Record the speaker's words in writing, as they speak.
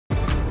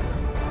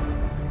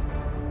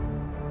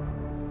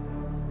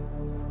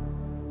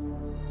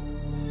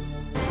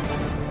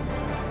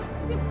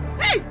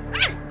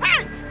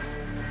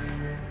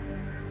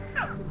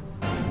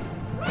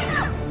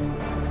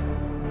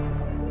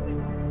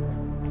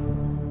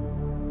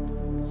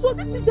So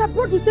this is the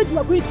abroad you said you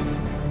were going to?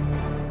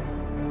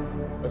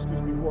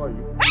 Excuse me, who are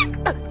you?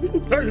 Am I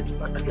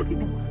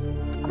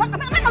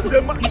not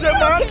He's a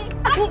man.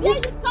 How dare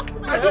you talk to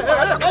my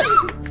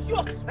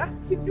shut!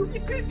 If you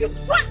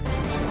try...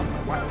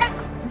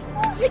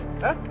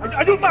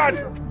 Are you mad?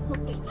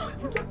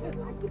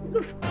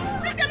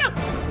 Leave me alone!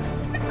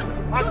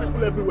 Mad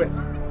people everywhere.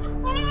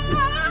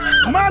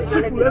 Mad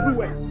people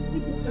everywhere.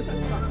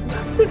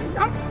 Sit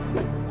down.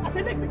 Just, I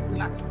said, let me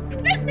relax.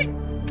 Let me.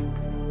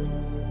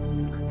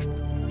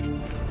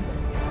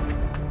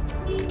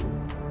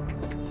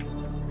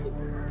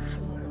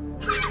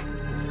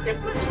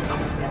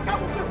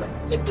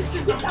 Leave this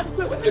thing.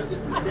 Leave this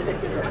thing. I said, let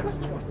me relax.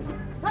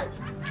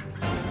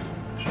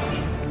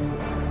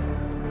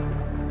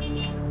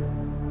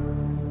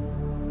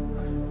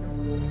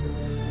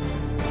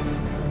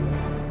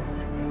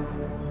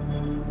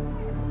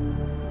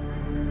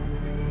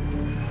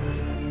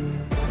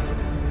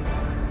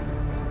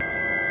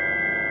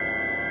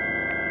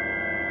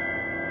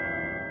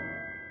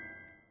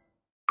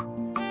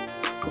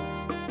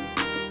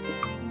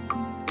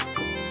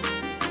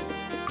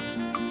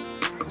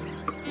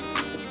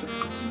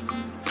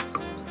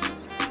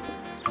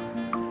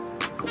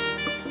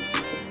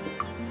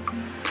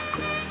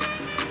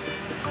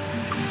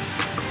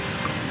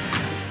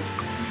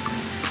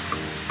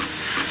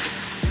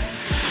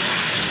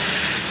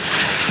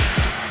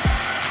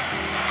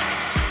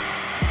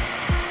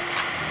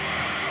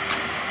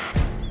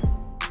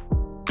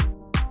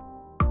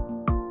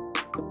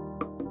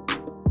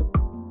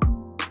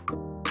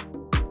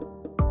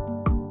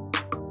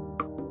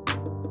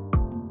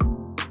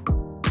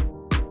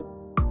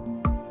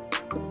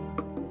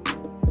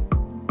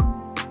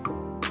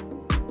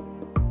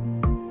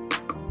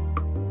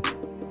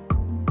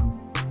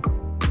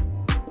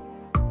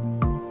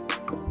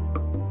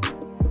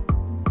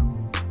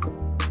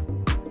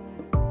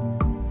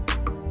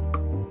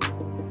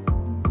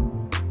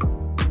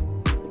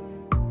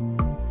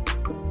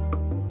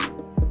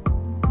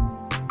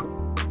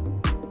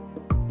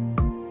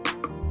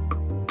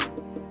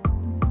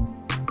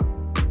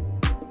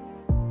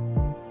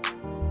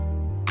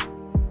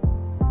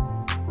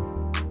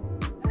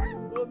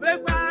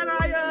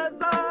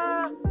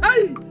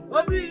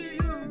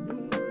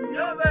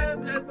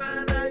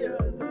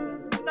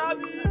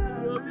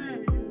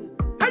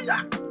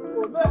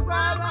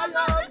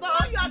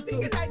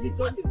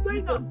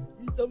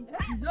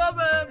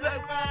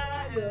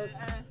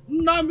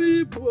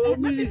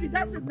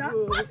 That's it now.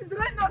 What is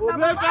right now?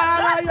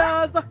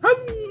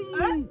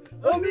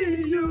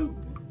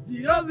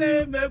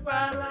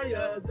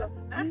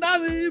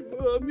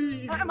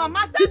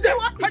 Mama, tell me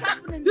what is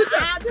happening now.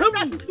 This is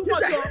too much.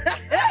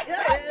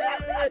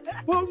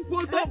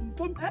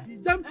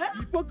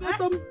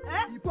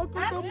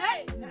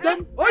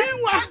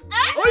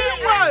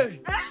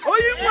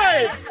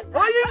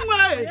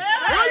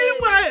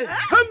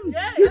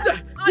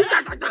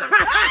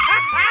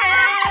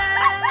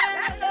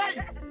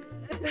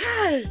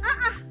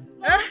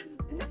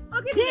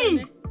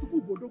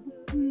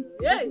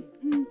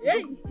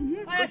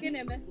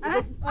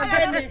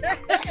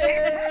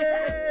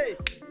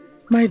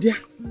 My dear,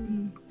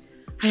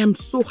 I am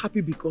so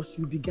happy because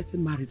you'll be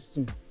getting married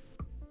soon.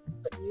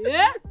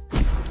 Yeah?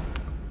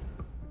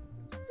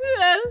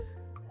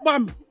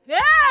 Bam!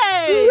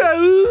 Hey!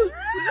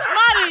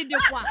 Married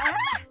what?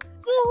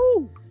 To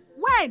who?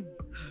 When?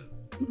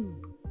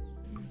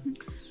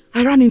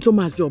 I ran into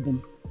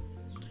Maziobum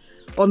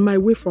on my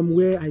way from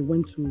where I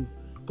went to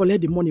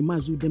collect the money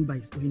Mazu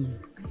Odimgbe is owing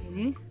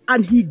me.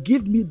 And he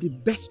gave me the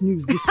best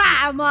news this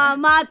week.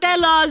 Mama,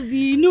 tell us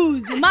the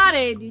news.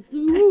 Married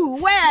to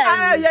who?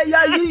 Where?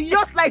 You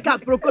just like a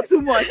proko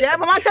too much. Eh?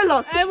 Mama, tell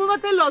us. Mama,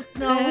 tell us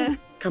now.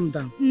 Calm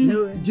down.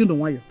 Do you know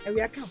why?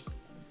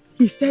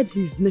 He said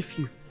his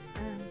nephew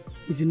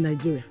is in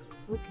Nigeria.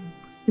 Okay.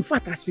 In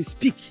fact, as we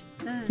speak,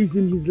 he's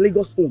in his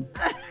Lagos home.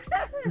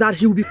 That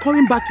he will be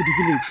coming back to the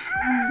village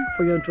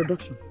for your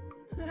introduction.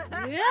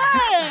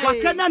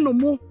 Wakena no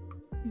more.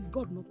 Is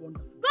God not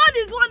wonderful? God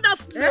is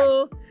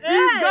wonderful.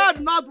 Is God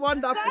not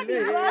wonderful? God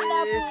is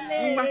wonderful.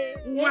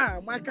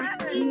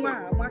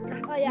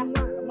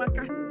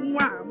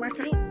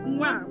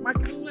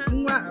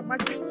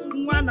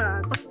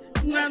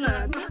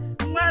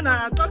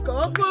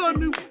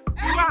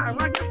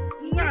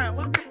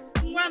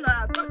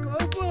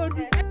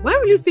 Why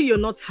will you say you're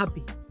not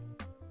happy?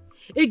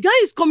 A guy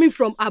is coming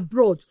from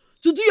abroad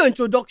to do your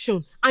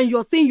introduction and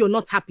you're saying you're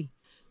not happy.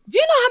 Do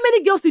you know how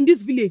many girls in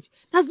this village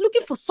that's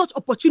looking for such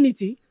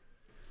opportunity?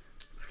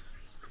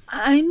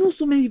 I know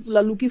so many people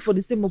are looking for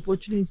the same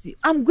opportunity.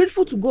 I'm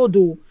grateful to God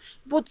though.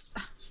 But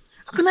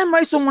how can I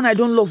marry someone I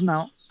don't love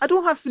now? I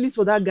don't have feelings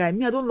for that guy.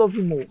 Me, I don't love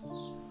him more.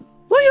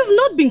 Well, you've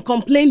not been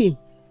complaining.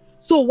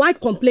 So why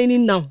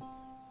complaining now?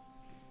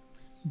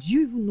 Do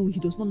you even know he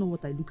does not know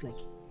what I look like?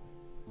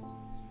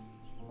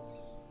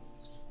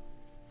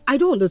 I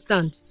don't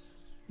understand.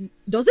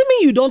 Does it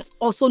mean you don't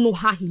also know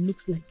how he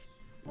looks like?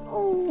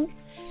 Oh,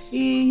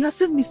 He has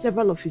sent me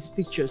several of his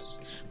pictures.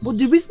 But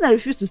the reason I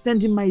refuse to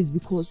send him mine is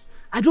because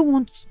I don't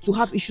want to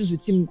have issues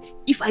with him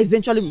if I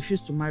eventually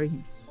refuse to marry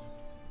him.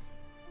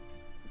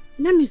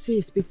 Let me see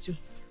his picture.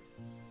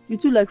 You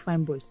two like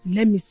fine boys.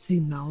 Let me see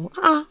now.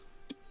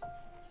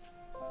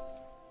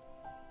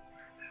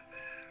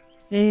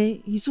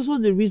 He's also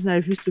the reason I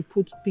refuse to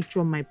put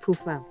picture on my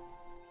profile.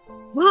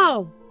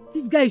 Wow,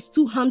 this guy is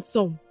too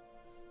handsome.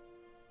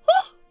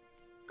 Oh,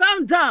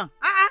 calm down.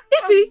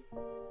 Ify,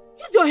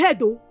 use your head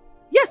though.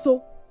 Yes,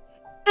 so.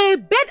 A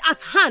bed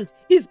at hand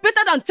is better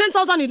than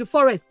 10,000 in the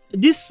forest.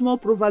 This small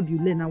proverb you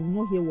learn, I will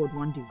not hear word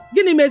one day.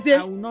 Gini meze.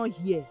 I will not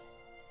hear.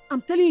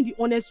 I'm telling you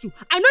the honest truth.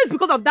 I know it's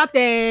because of that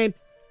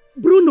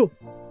Bruno.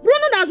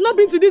 Bruno has not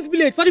been to this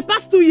village for the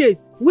past 2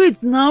 years.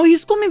 Wait now,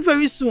 he's coming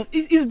very soon.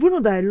 It's Bruno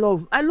that I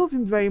love. I love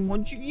him very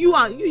much. You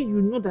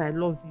know that I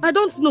love him. I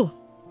don't know.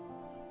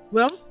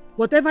 Well,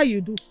 whatever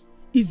you do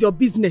is your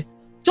business.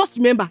 Just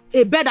remember,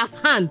 a bed at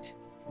hand.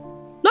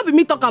 Not be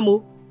me talk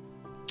amo.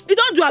 You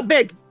don't do a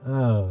beg.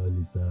 Ah,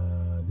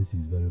 Lisa, this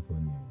is very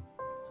funny.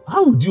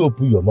 How would you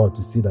open your mouth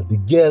to say that the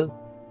girl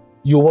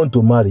you want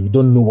to marry, you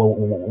don't know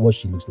what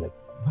she looks like?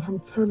 But I'm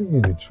telling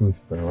you the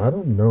truth now. I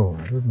don't know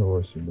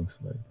what she looks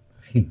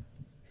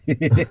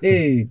like.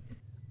 Hey,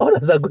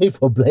 others are going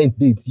for blind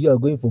dates. You are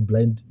going for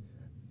blind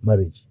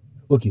marriage.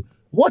 Okay,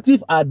 what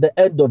if at the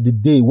end of the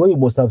day, when you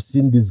must have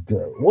seen this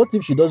girl, what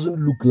if she doesn't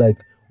look like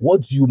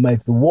what you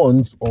might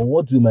want or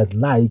what you might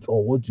like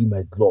or what you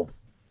might love?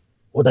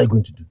 What are you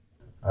going to do?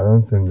 I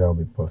don't think that'll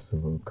be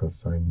possible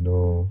because I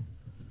know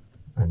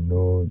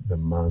the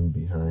man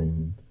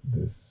behind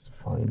these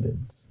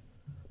findings.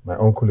 My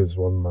uncle is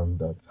one man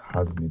that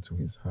has me to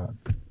his heart.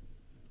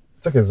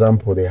 Take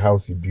example, the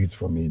house he built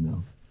for me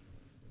now.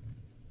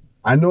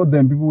 I know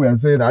them people were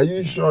saying, are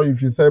you sure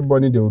if you send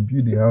money they will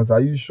build the house?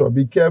 Are you sure?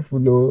 Be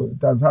careful, oh,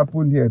 it has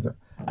happened here.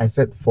 I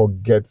said,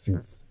 forget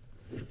it.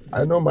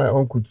 I know my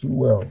uncle too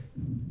well.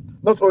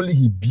 Not only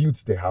he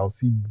built the house,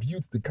 he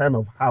built the kind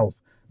of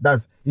house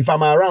that's, if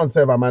I'm around,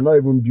 I might not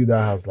even build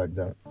that house like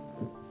that.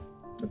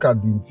 Look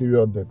at the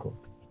interior decor.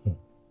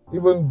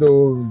 Even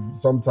though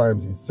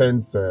sometimes he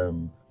sends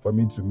for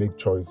me to make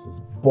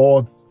choices,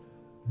 but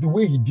the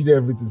way he did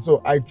everything,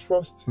 so I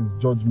trust his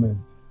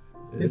judgment.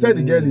 He said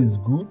the girl is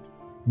good,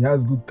 he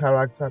has good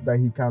character, that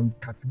he can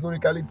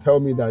categorically tell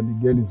me that the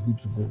girl is good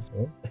to go.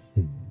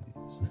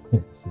 So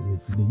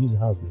they use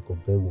house, they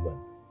compare woman.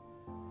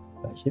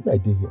 Shape I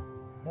did here.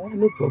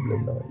 No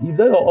problem now. If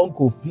that your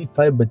uncle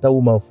find better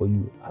woman for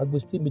you, I go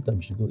still meet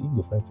him. She go, he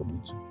go find for me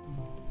too.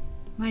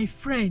 My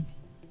friend,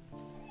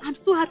 I'm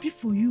so happy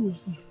for you.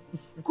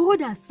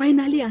 God has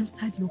finally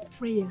answered your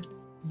prayers.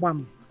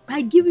 Bam.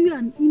 By giving you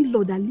an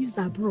in-law that lives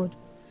abroad.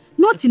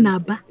 Not in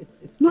Aba,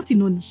 not in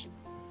Onisha.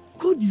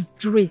 God is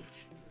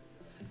great.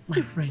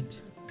 My friend,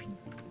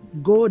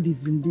 God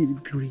is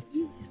indeed great.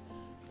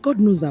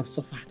 God knows I've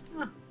suffered.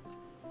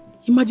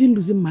 Imagine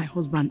losing my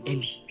husband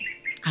early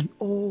and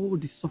all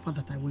the suffer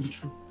that I went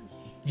through.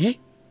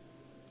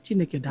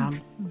 Chineke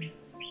dalu.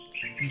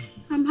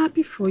 I'm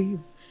happy for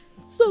you.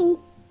 So,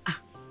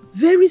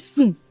 very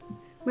soon,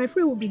 my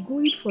friend will be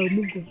going for a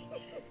mugo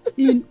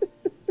in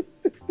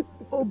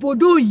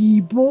Obodo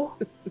Yibo.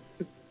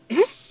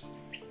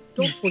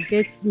 Don't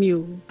forget me.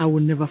 I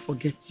will never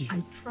forget you.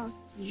 I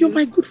trust you. You're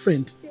my good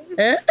friend.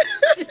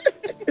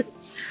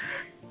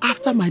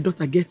 After my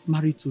daughter gets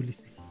married to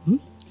Lise,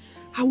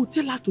 I will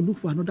tell her to look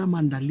for another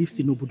man that lives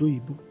in Obodo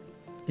Yibo.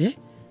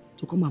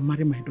 To come and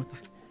marry my daughter.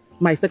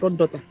 My second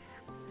daughter.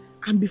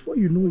 And before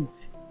you know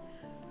it,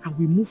 I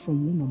will move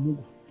from one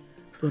Omugo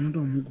to another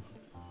Omugo.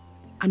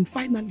 And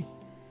finally,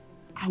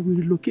 I will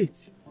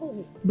relocate.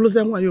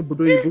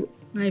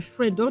 My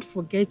friend, don't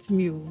forget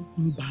me.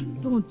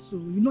 Don't.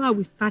 You know how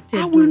we started.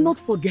 I will not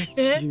forget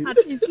you.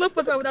 It's not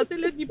possible. I would have said,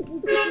 let me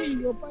put me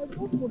in your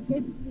Bible. Don't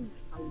forget me.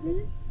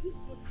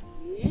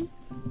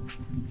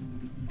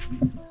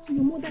 So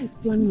your mother is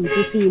planning on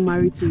getting you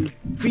married to a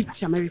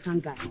rich American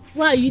guy.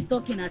 Why are you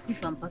talking as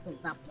if I'm part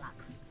of that plan?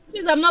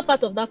 Please, I'm not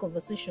part of that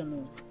conversation.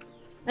 No.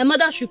 My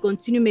mother should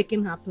continue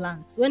making her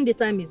plans. When the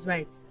time is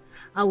right,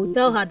 I will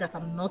tell her that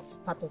I'm not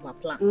part of her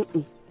plans.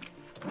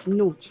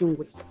 No,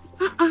 Chingwe.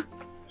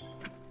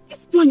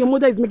 This plan your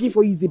mother is making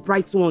for you is a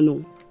bright one.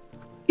 No?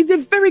 It's a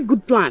very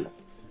good plan.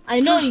 I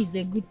know it's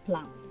a good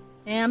plan.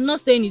 I'm not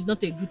saying it's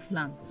not a good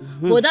plan.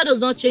 But that does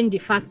not change the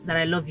fact that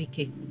I love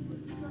Ike.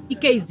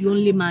 Ike is the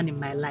only man in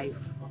my life.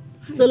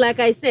 So like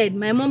I said,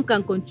 my mom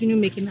can continue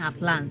making her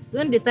plans.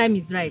 When the time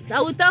is right, I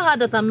will tell her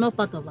that I'm not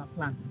part of her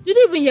plan. Did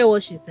you even hear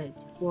what she said?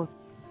 What?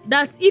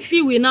 That if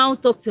he will now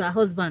talk to her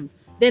husband,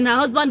 then her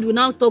husband will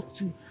now talk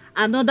to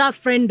another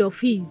friend of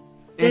his.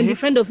 Then the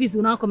friend of his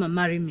will now come and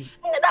marry me.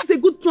 That's a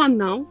good plan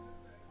now.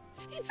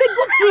 It's a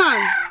good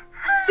plan.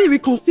 See,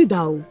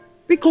 reconsider.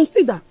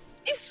 Reconsider.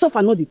 If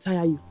suffer not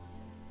tire you,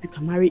 you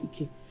can marry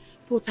Ike.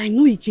 But I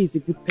know Ike is a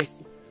good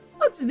person.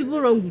 What is even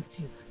wrong with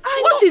you?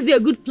 What is a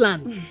good plan?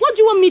 What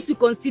do you want me to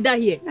consider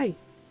here? Hey.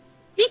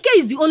 Ike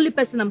is the only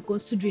person I'm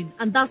considering,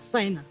 and that's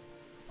fine.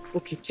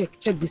 Okay,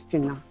 check this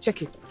thing now.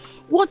 Check it.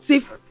 What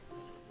if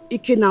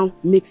Ike now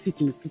makes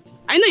it in the city?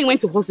 I know you went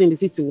to hustle in the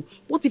city.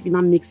 What if he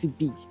now makes it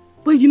big?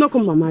 But he did not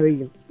come and marry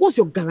you. What's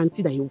your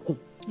guarantee that he will come?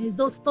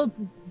 Don't stop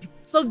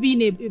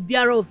being a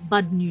bearer of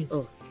bad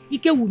news.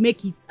 Ike will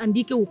make it and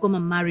Ike will come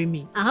and marry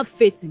me. I have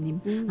faith in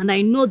him and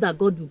I know that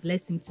God will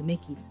bless him to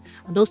make it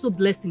and also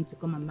bless him to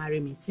come and marry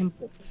me.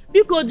 Simple.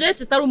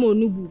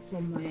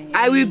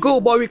 I will go,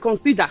 but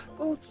reconsider.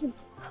 Okay.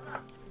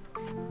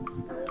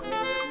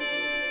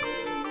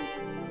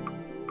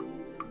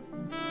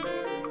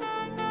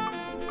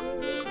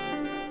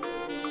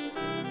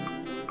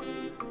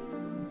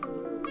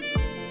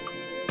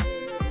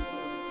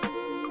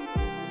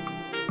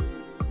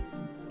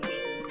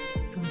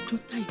 Your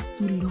daughter is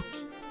so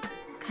lucky.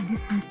 Look at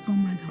this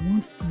handsome man that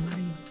wants to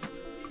marry your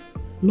daughter.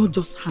 Not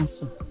just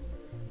handsome,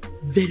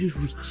 very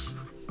rich.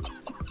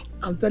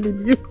 I'm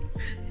telling you,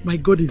 my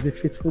God is a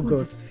faithful God. God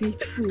is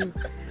faithful.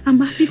 I'm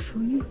happy for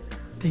you.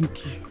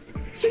 Thank you.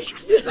 Thank you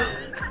so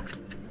much.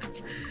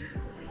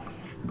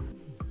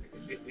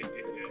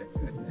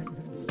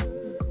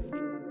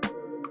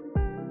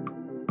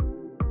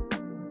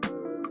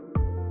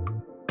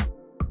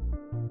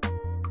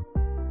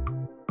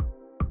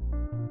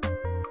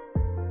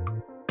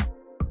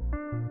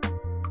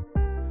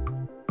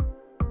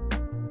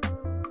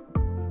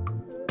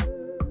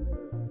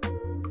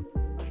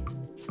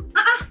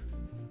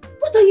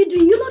 What are you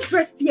doing? You're not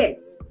dressed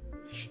yet.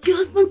 Your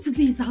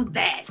husband-to-be is out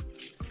there.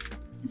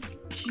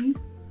 Gee,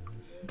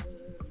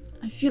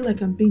 I feel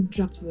like I'm being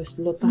dragged to a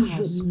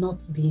slaughterhouse. You're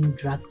not being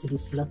dragged to the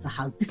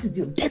slaughterhouse. This is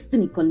your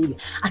destiny calling you.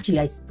 Actually,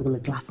 I stole a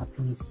glass at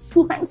him. He's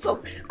so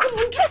handsome. Come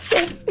on, dress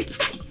up.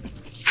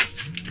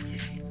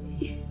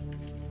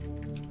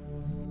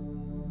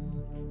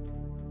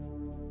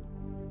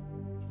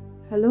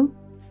 Hello?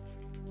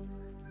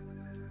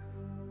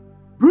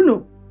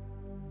 Bruno!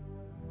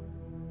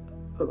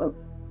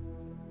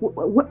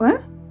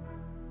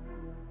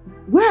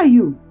 Where are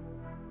you?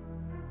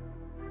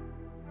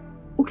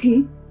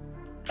 Okay.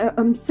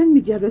 Send me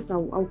the address.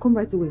 I'll come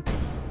right away.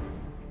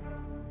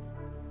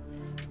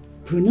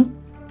 Bruno?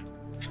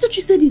 I thought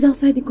you said he's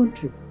outside the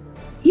country.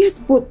 Yes,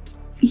 but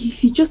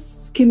he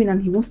just came in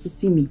and he wants to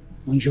see me.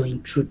 On your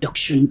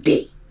introduction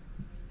day.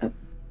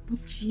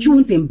 But you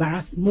won't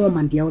embarrass Mom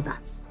and the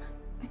elders.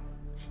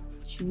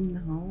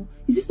 Now,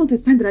 is this not a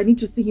sign that I need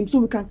to see him so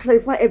we can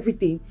clarify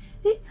everything?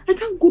 I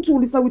can't go to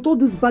Olisa with all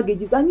these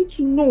baggages. I need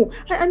to know.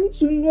 I need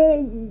to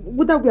know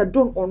whether we are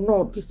done or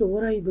not. Okay, so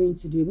what are you going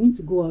to do? You're going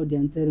to go out there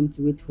and tell him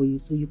to wait for you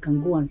so you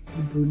can go and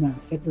see Bruno and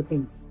settle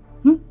things.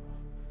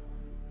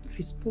 If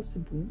it's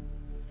possible.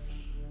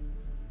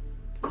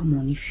 Come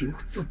on, if you.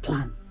 What's your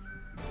plan?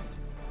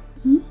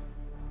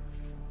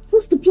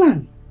 What's the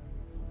plan?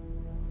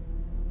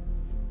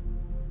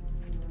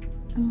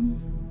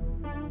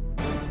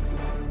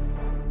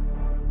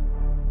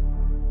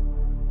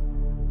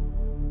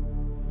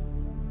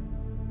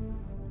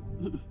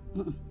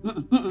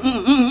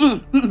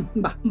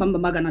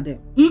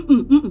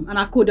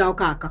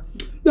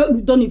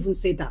 Don't even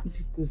say that.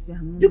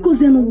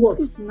 Because you know what?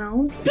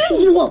 Now.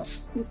 Please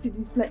what? You see,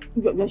 it's like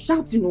you're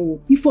shouting.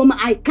 Oh. If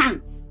I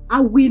can't,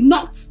 I will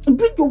not.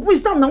 Bring your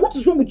voice down now. What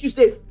is wrong with you,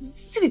 Safe?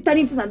 See the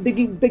tiny thing I'm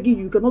begging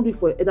you. You cannot do it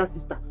for your elder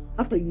sister.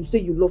 After you say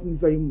you love me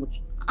very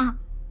much.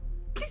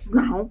 Please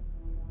now.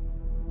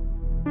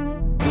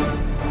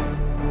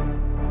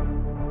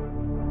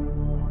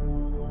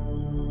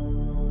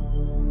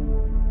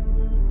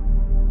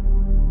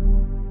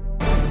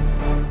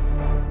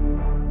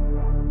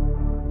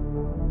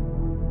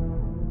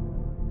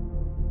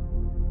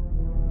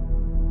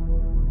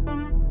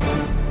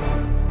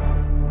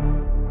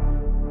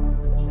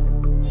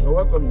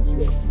 Welcome,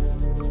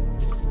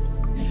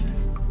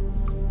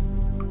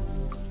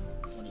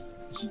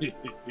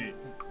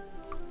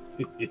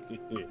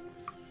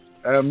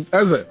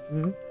 Eze.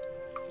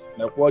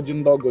 Na kwa ji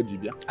ndogo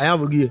jibia. Aya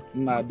bugie.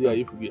 Na adi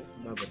ayi fugie.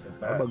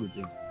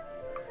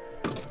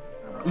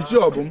 Ichi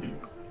obum.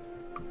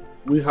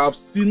 We have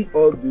seen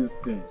all these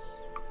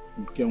things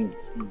you came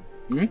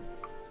with.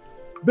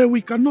 But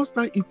we cannot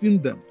start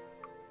eating them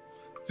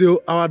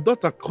till our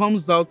daughter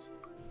comes out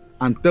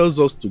and tells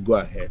us to go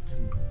ahead.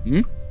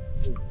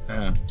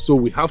 So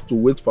we have to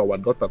wait for our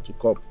daughter to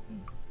come.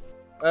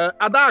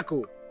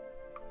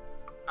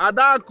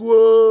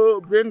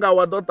 Adaku, bring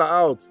our daughter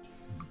out.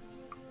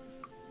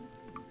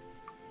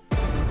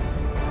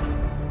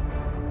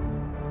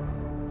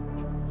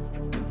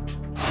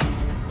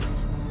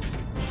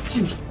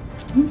 Jimmy,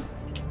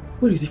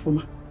 where is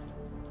Ifoma?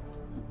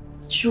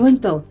 She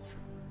went out.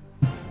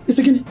 Is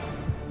again?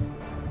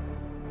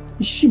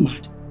 Is she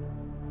mad?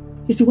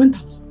 Is she went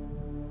out?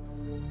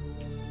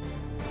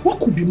 What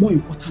could be more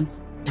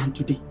important than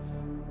today?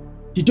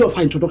 The day of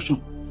her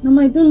introduction. Mom,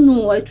 I don't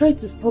know. I tried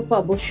to stop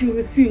her, but she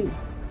refused.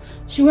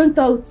 She went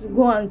out to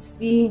go and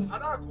see.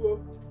 Adaku!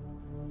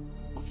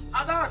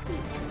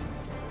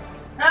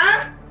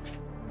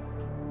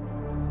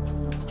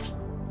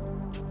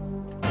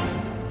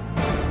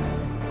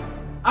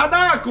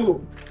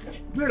 Adaku!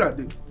 Where are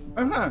they?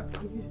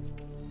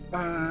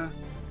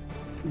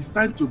 It's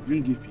time to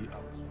bring Ify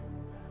out.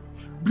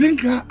 Bring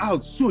her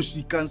out so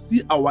she can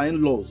see our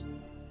in-laws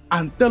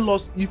and tell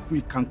us if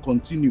we can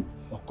continue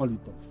or call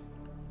it off.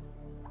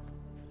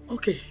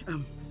 Okay,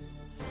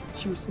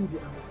 she will soon be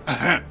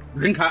out.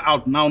 Bring her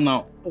out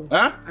now. Oh,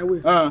 I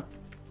will.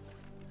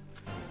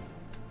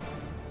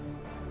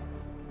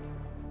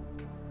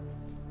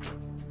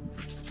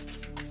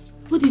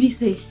 What did he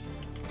say?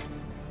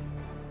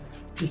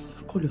 Please,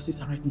 call your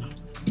sister right now.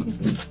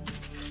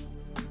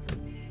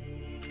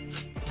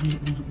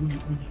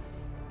 Money.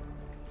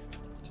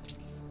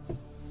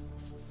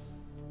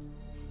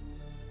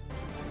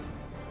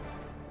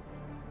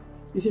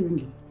 Is it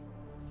ringing?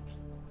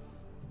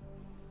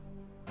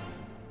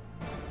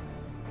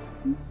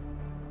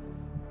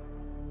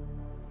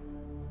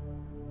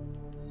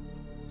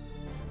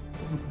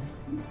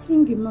 It's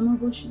ringing, Mama,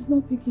 but she's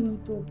not picking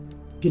it up.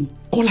 Again,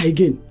 call her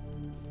again.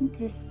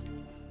 Okay.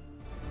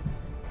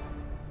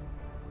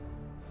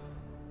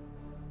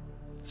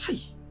 Hi,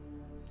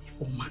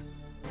 Ifoma.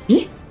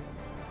 Eh?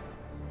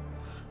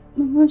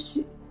 Mama,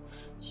 she's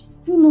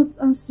still not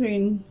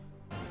answering.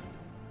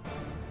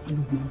 Hello,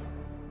 Mama.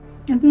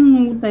 I don't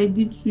know what I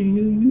did to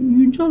you.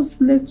 You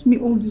just left me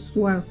all this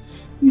while.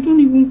 You don't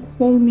even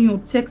call me or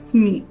text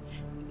me.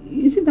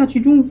 Is it that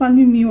you don't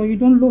value me or you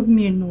don't love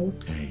me enough?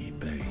 Hey,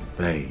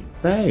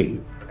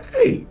 babe.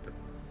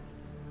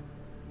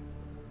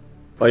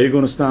 Are you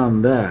gonna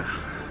stand there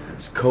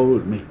and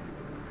scold me?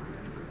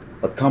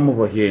 Or come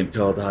over here and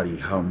tell Daddy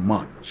how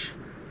much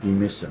you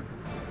miss him?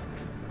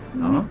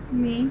 You miss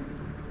me?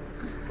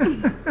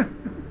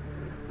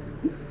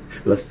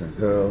 Listen,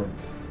 girl.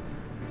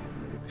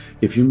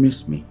 If you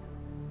miss me,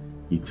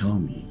 you tell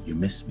me you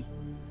miss me.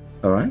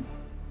 Alright?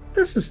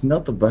 This is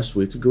not the best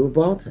way to go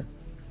about it.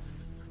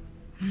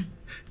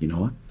 You know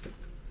what?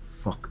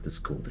 Fuck the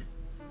scolding.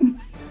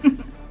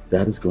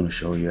 That is going to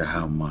show you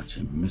how much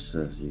he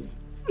misses you.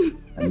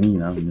 I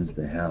mean, I miss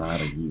the hell out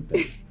of you,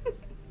 babe.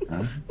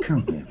 Huh?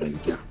 Come here, baby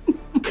girl.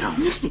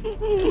 Come.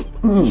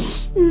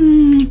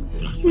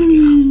 That's my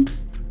girl.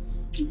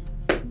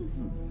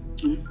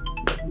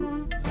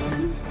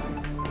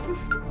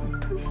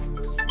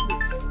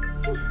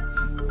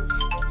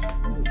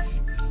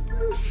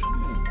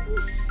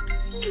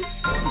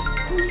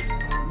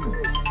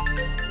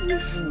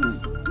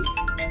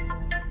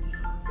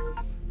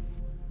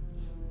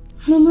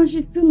 Mama,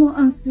 she's still not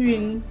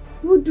answering.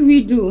 What do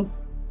we do?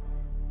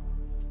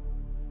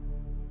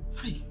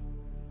 Hi.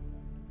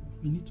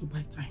 We need to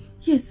buy time.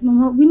 Yes,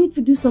 Mama, we need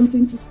to do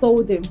something to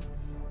stall them.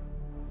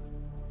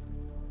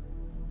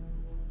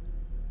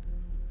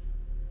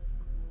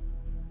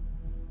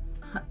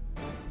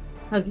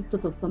 Have you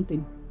thought of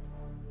something?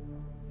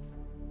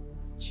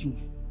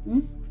 Chinwe,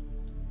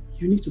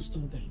 you need to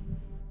stall them.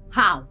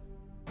 How?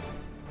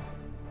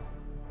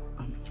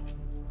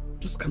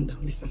 Just calm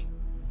down, listen.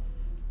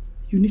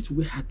 You need to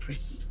wear her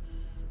dress.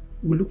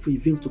 We'll look for a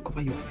veil to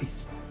cover your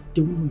face.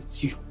 They won't know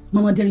it's you.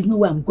 Mama, there is no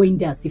way I'm going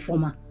there as a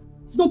former.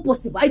 It's not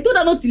possible. I told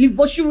her not to leave,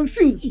 but she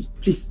refused.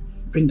 Please,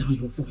 bring down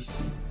your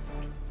voice.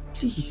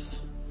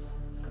 Please.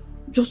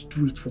 Just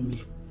do it for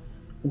me.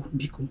 Oh,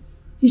 Biko,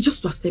 it's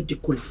just to accept the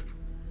collar.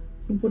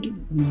 Nobody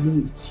will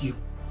know it's you.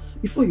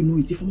 Before you know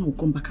it, Ifoma will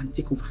come back and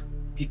take over.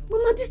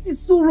 Mama, this is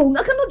so wrong.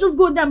 I cannot just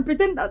go there and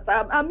pretend that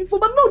I'm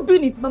Ifoma. I'm not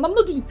doing it, Mama. I'm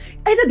not doing it.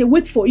 Either they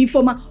wait for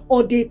Ifoma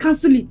or they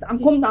cancel it and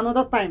come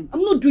another time.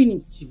 I'm not doing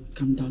it.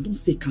 Calm down. Don't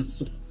say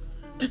cancel.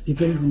 That's a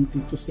very wrong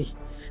thing to say.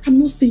 I'm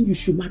not saying you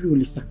should marry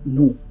Olisa.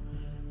 No.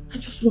 I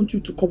just want you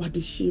to cover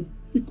this shame.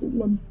 For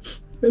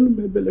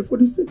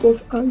the sake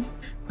of I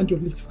and your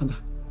late father.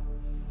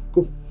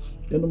 Go.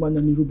 Don't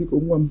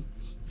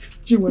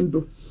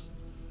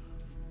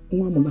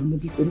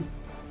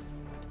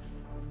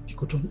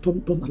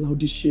allow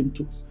this shame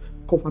to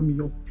cover me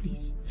up,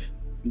 please.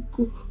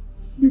 Because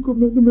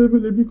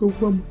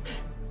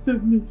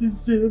save me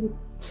this shame.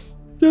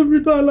 Save me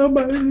to allow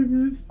my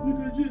enemies. Save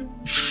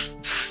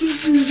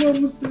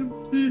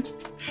me.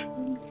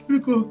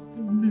 Because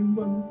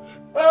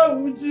I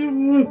would you.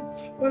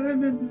 My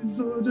enemies,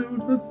 so they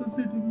would not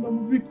succeed in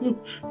Mama. Because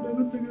they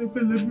don't think I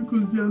believe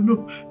because they are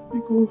no.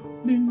 Because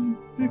please,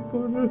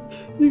 because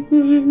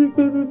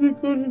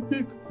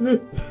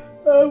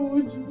I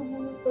would you.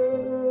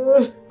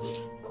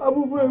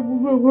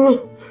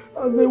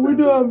 As a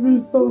widow, I've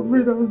been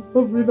suffering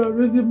and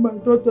raising my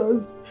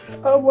daughters.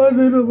 I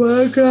wasn't a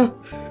America.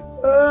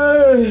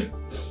 My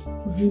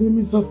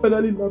enemies have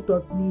finally laughed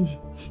at me.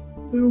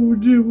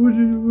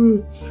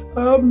 I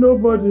have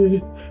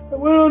nobody. I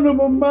went on to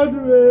my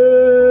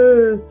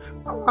mother.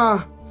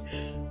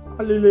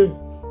 Alele.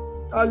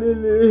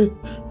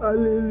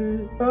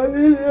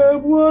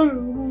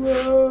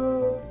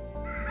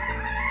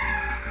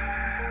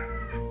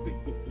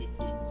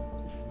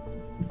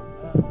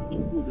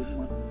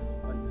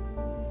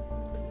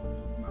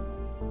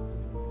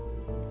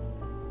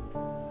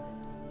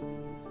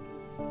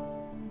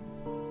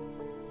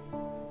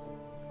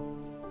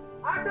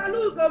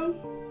 Atalugam.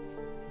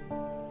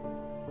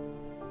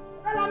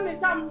 Alam me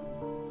tam.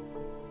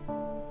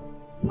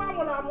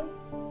 Mamulamu.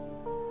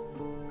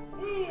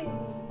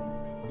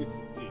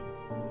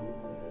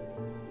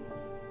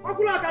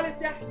 Okula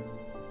Galicia.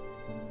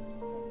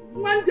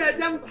 Why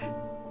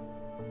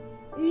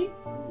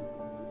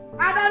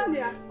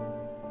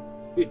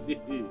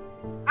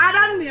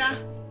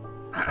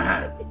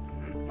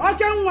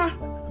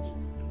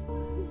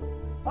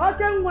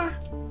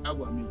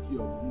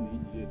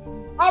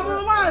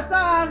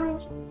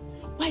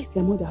is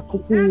your mother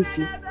accompanying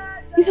you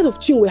instead of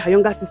Chinwe, her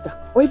younger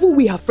sister, or even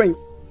we, her friends?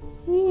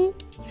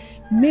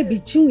 Maybe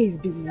Chinwe is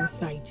busy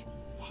inside.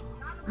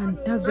 And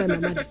that's why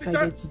Mama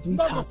decided to do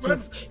it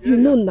herself. You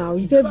know now,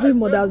 it's every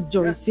mother's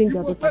joy seeing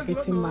their daughter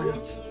getting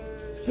married.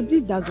 I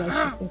believe that's why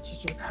she said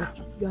she just got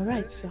her. You are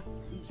right, sir.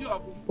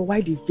 But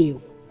why the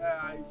veil?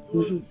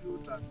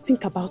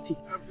 Think about it.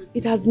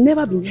 It has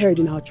never been heard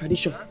in our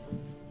tradition.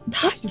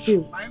 That's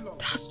true.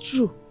 That's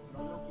true.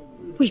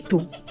 Wait,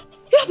 though.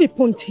 You have a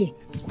point here.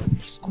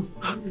 Let's go.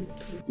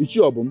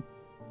 Ichiobum,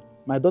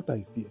 my daughter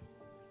is here.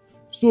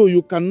 So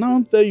you can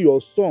now tell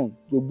your son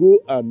to go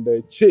and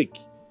check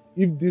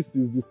if this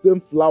is the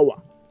same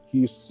flower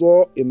he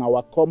saw in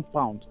our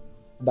compound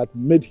that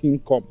made him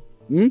come.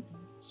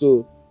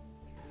 So,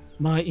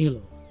 my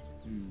in-law,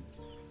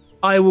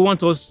 I will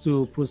want us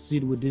to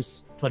proceed with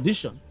this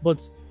tradition,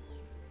 but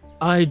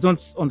I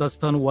don't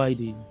understand why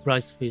the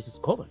bride's face is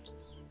covered.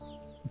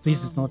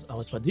 This is not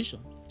our tradition.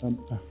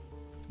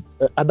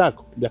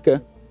 Adak, okay?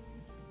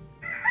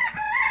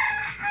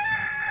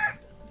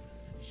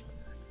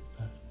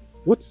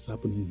 What is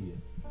happening here?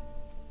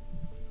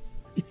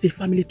 It's a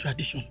family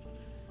tradition.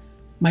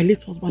 My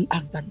late husband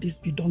asked that this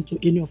be done to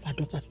any of our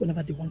daughters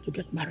whenever they want to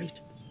get married.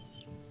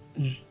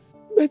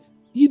 But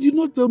he did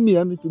not tell me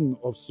anything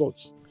of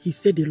such. He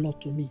said a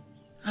lot to me.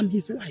 I'm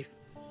his wife.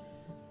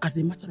 As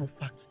a matter of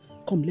fact,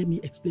 come, let me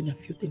explain a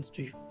few things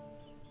to you.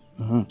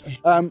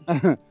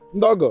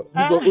 Ndogo,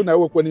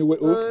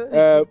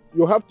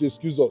 you have to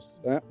excuse us.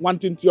 One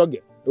thing to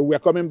you, we are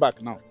coming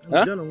back now.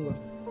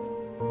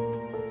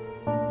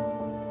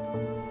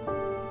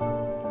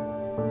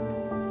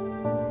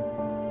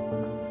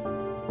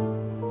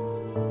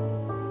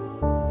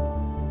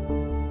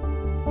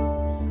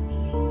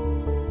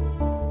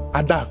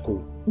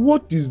 Adako,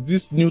 what is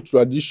this new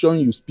tradition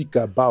you speak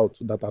about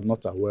that I'm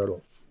not aware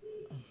of?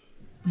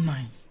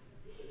 Mine.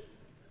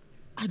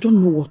 I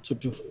don't know what to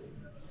do.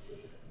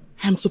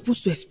 I'm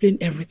supposed to explain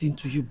everything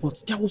to you,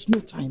 but there was no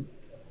time.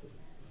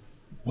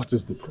 What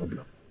is the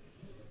problem?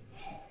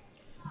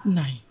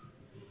 Nine.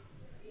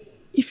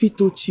 If he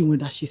told Chinwe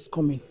that she's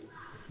coming,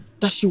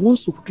 that she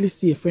wants to quickly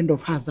see a friend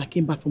of hers that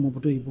came back from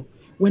Obodoyibo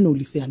when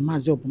Olise and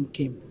Mazi Obum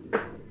came.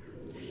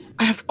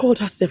 I have called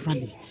her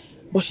severally,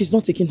 but she's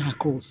not taking her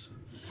calls.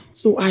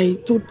 So I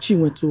told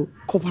Chinwe to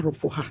cover up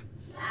for her.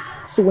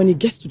 So when it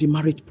gets to the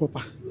marriage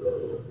proper,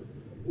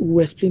 we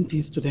will explain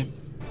things to them.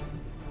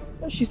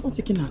 But she's not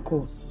taking her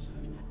calls.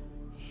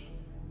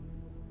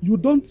 You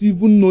don't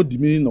even know the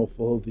meaning of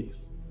all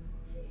this.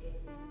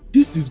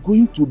 This is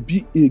going to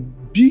be a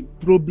big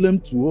problem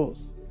to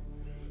us.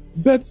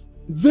 But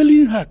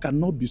veiling her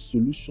cannot be a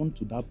solution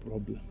to that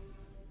problem.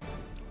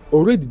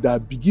 Already they are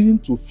beginning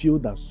to feel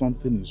that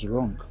something is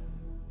wrong.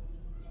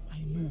 I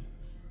know.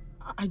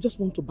 I just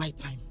want to buy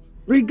time.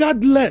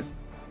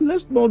 Regardless,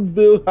 let's not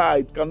veil her.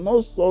 It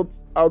cannot sort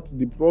out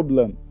the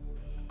problem.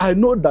 I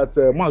know that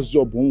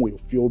Mazi Obum will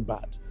feel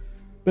bad.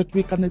 But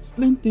we can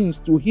explain things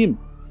to him.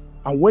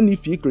 And when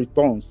if he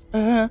returns,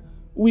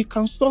 we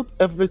can sort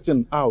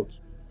everything out.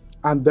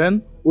 And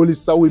then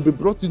Olisa will be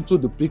brought into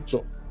the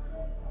picture.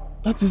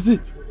 That is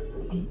it.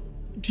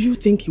 Do you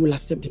think he will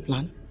accept the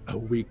plan?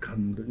 We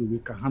can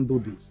handle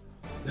this.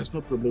 There's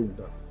no problem with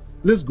that.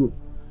 Let's go.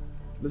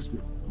 Let's go.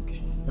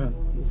 Okay. Let's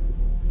go.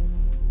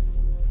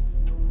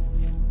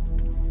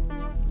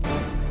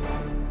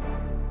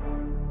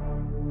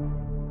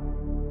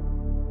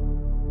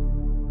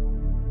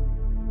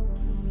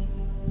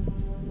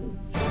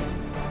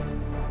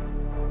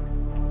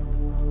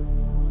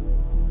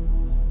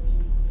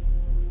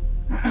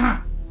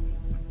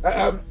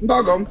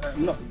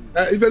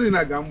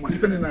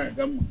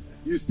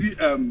 You see,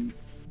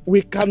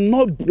 we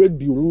cannot break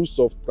the rules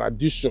of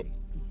tradition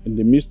in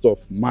the midst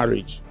of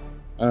marriage.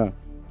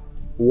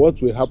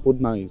 What will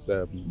happen now is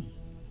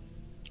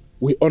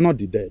we honor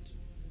the dead.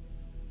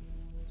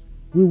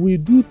 We will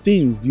do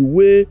things the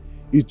way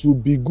it will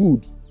be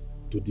good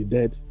to the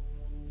dead.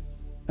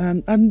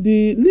 And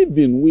the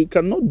living, we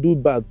cannot do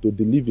bad to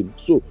the living.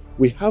 So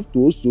we have to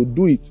also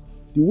do it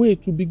the way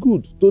it will be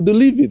good to the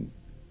living.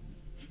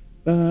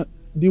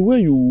 The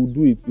way you will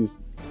do it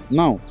is,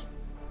 now,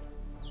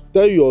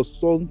 tell your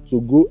son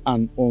to go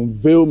and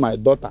unveil my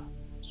daughter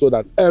so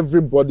that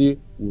everybody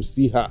will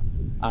see her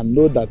and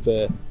know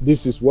that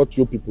this is what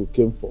you people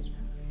came for.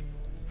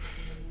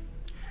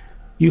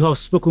 You have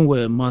spoken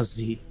well,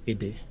 Mazi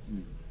Ede.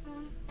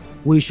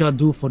 We shall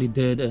do for the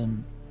dead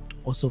and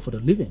also for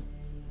the living.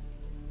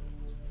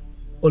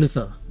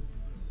 Olisa,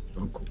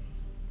 Uncle,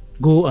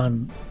 go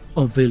and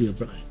unveil your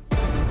bride.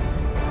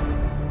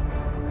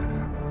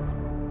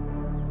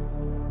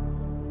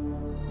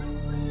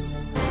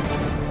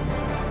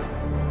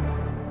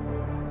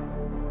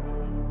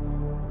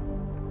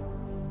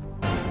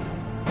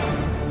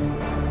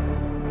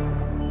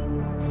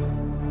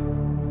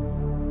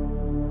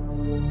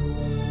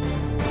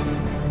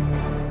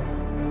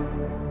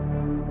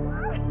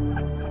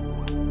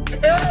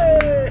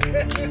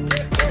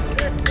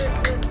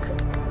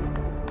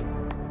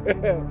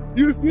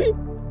 You see?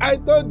 I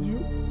told you.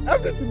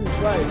 Everything is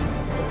fine.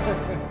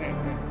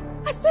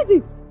 I said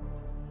it.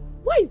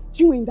 Why is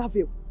Chinwe in that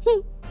veil?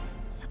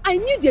 I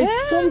knew there's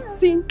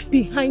something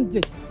behind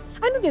this.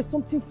 I know there's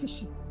something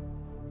fishy.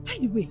 By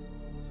the way,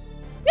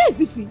 where is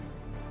Ife?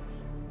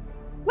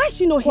 Why is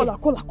she not here?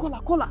 Call her.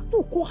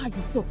 No, call her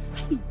yourself.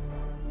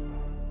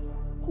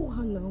 Call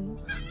her now.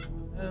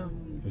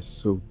 They're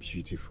so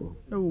beautiful.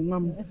 Oh,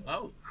 Mom.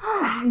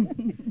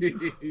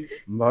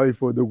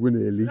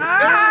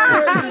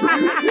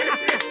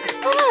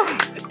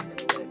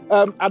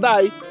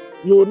 Adai,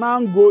 you now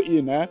go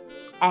in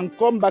and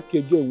come back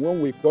again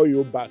when we call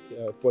you back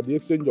for the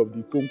exchange of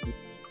the kunku,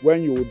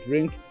 when you will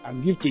drink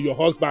and give to your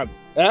husband.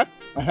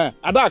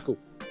 Adako,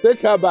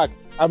 take her back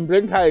and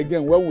bring her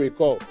again when we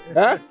call.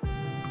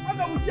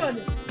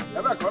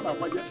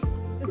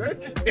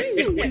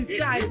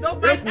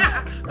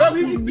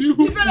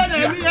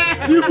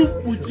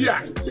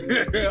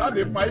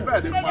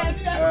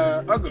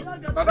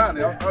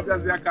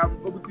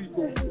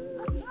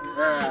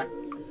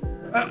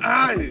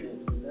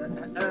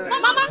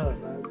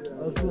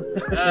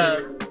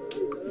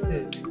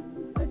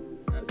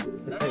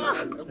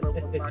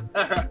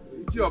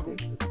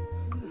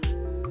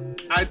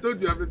 I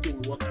told you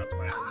everything will work out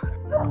fine.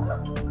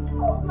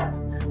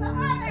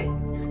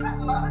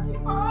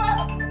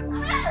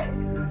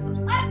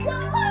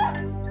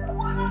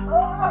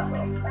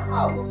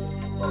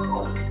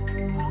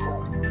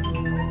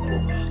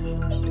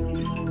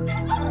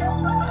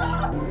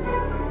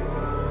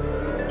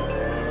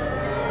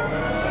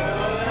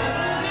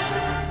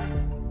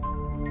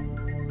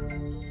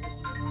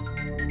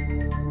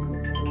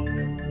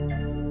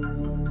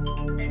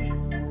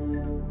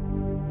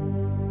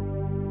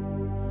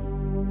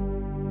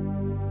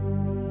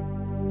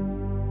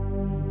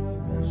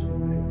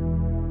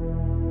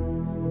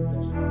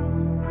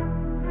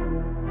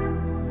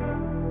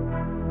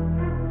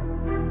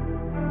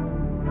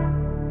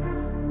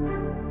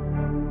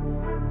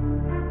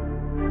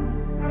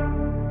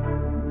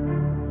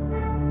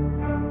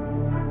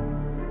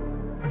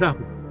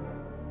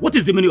 What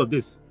is the meaning of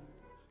this?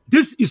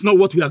 This is not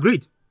what we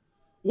agreed.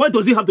 Why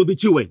does it have to be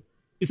Chinwe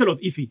instead of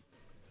Ife?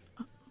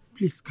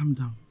 Please calm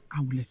down.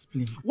 I will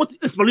explain. What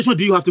explanation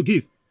do you have to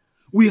give?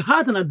 We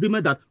had an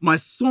agreement that my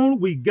son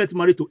will get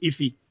married to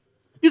Ife.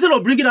 Instead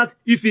of bringing out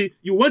Ife,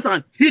 you went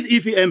and hid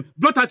Ife and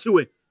brought out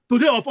Chinwe.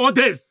 Today of all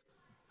days.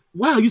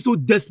 Why are you so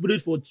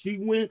desperate for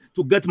Chinwe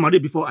to get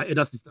married before our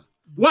elder sister?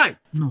 Why?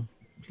 No,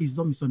 please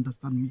don't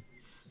misunderstand me.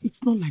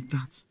 It's not like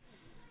that.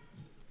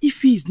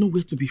 Ife is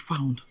nowhere to be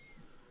found.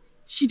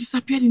 She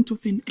disappeared into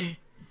thin air.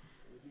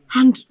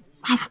 And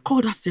I've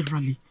called her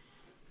severally,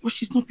 but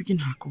she's not picking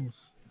her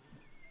calls.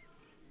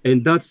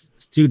 And that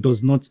still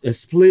does not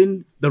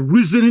explain the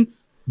reason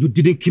you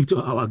didn't keep to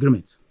our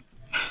agreement.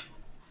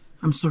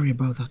 I'm sorry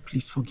about that.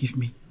 Please forgive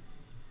me.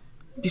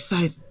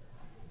 Besides,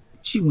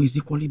 Chinwe is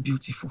equally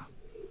beautiful.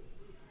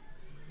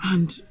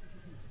 And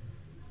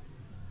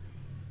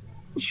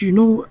you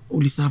know,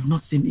 Olisa, I've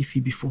not seen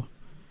Ife before.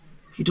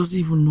 He doesn't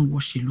even know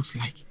what she looks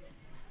like.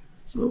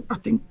 So I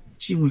think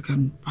Chinwe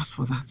can pass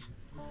for that.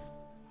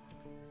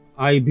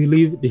 I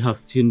believe they have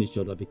seen each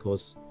other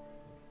because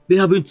they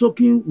have been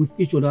talking with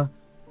each other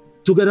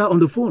together on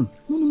the phone.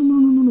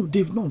 No,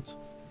 they've not.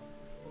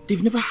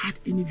 They've never had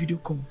any video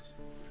calls.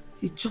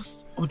 It's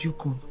just audio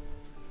call.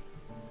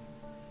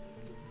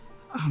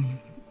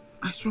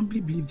 I strongly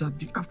believe that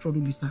after all,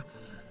 Olisa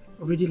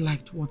already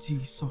liked what he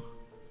saw.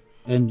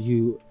 And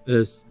you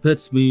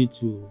expect me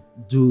to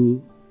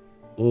do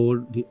all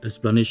the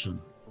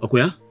explanation,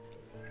 okay?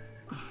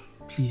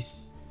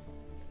 Please.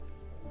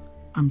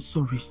 I'm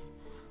sorry.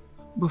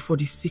 But for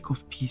the sake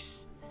of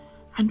peace,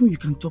 I know you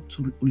can talk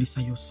to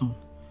Olisa, your son.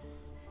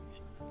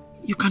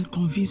 You can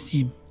convince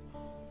him.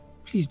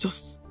 Please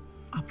just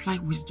apply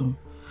wisdom.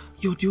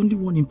 You're the only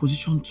one in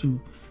position to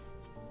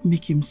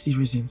make him see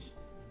reasons.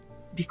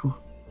 Biko.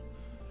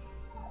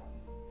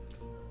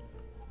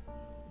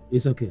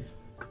 It's okay.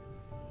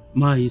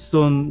 My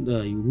son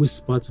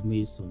whispered to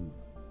me some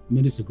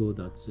minutes ago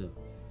that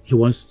he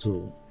wants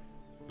to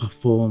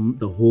perform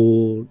the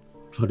whole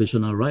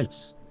traditional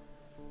rites.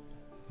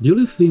 The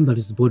only thing that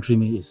is bothering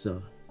me is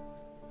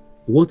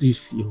what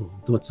if your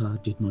daughter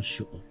did not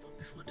show up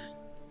before then?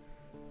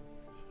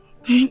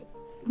 Then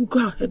we'll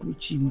go ahead with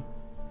Chinwe.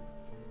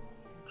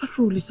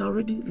 After all, Lisa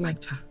already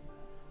liked her.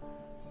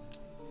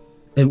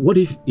 And what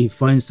if he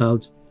finds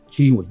out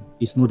Chinwe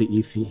is not the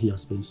Ife he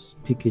has been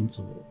speaking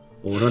to,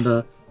 or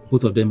rather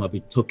both of them have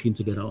been talking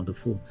together on the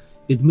phone?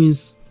 It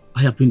means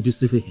I have been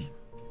deceiving him.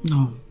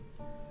 No.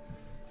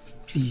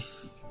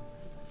 Please.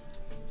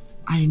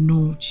 I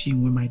know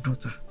Chinwe, my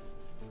daughter.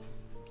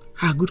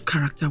 Her good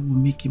character will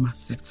make him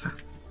accept her.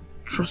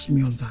 Trust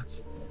me on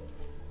that.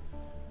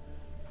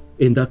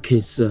 In that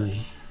case,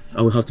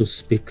 I will have to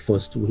speak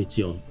first with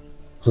your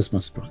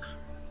husband's brother.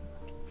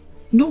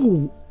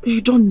 No,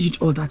 you don't need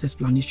all that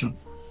explanation.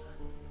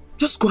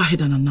 Just go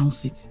ahead and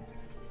announce it.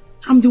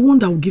 I'm the one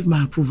that will give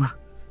my approval.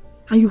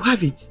 And you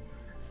have it.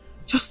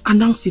 Just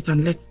announce it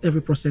and let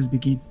every process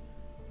begin.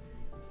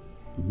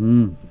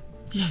 Mm.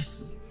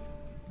 Yes.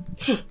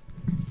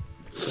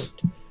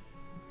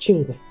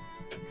 Chingwe,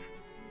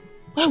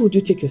 why would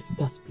you take your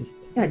sister's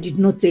place? I did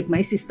not take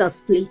my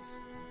sister's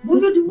place. But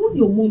you're the one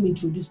your mom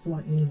introduced to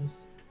our in-laws.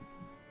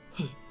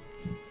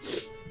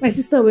 My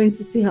sister went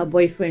to see her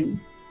boyfriend.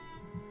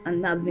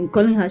 And I've been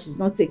calling her, she's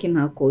not taking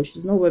her call.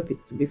 She's nowhere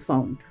to be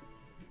found.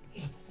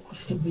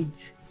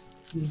 Wait.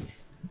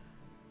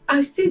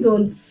 I still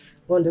don't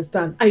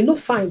understand. I know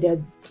fine that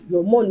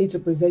your mom needs to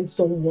present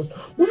someone.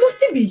 But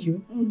must it be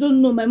you? I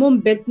don't know. My mom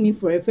begged me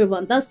for a favor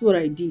and that's what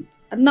I did.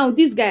 And now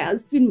this guy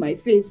has seen my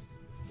face.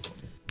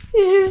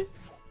 Yeah.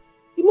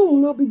 The mom will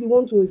not be the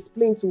one to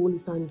explain to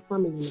Olisa and his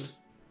family.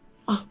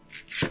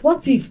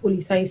 What if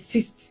Olisa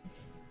insists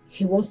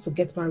he wants to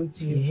get married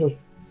to you?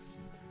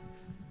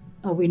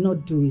 I will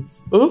not do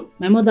it.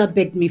 My mother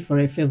begged me for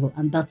a favor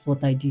and that's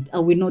what I did. I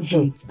will not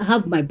do it. I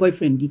have my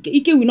boyfriend Ike.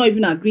 Ike will not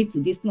even agree to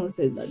this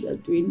nonsense that they're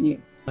doing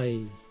here.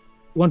 I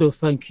want to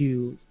thank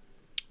you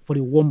for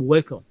the warm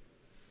welcome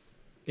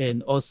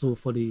and also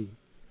for the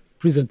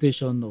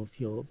presentation of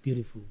your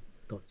beautiful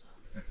daughter.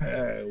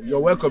 You're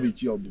welcome,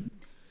 Ichiobu.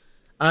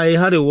 I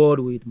had a word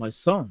with my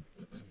son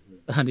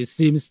and he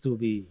seems to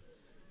be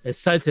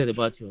excited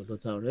about your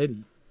daughter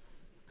already.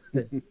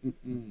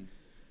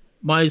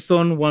 My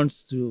son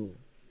wants to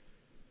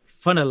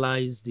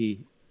finalize the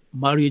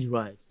marriage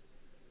rites.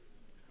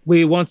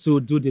 We want to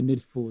do the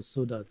needful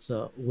so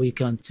that we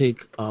can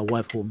take our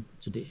wife home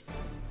today.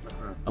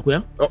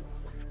 Akuya? Oh,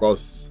 of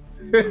course.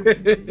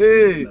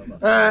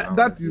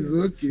 That is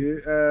okay.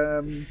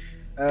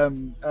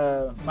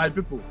 My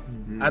people,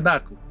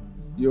 Adako,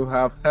 you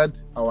have heard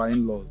our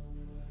in-laws.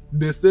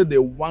 They say they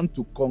want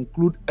to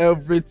conclude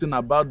everything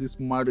about this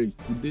marriage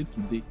today,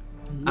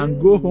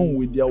 and go home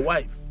with their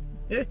wife.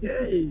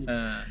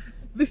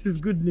 This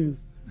is good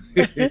news.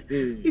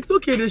 It's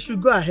okay, they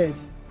should go ahead.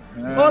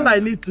 All I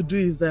need to do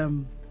is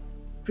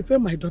prepare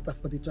my daughter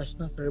for the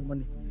traditional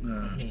ceremony.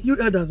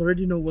 You elders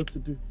already know what to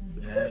do.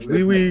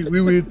 We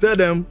will tell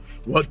them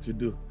what to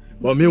do.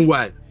 But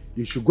meanwhile,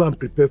 you should go and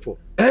prepare for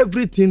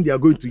everything they are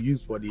going to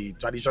use for the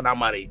traditional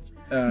marriage.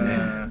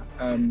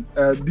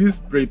 This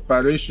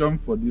preparation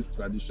for this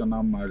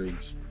traditional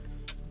marriage,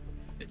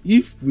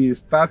 if we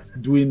start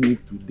doing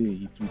it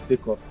today, it will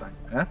take us time.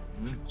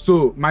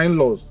 So, my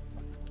in-laws,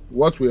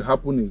 what will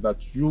happen is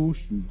that you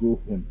should go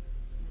home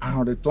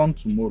and return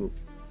tomorrow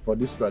for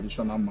this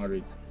traditional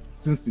marriage,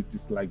 since it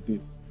is like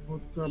this.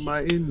 But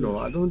my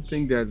in-law, I don't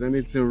think there's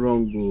anything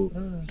wrong.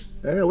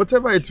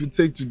 Whatever it will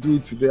take to do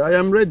it today, I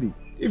am ready.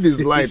 If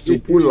it's light, to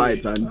pull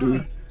light and do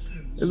it.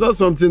 It's not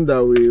something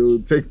that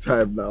will take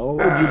time now.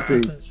 What do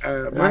you think?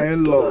 My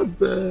in-law,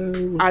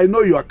 I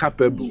know you are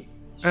capable.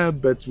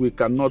 But we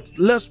cannot.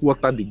 Let's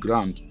water the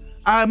ground.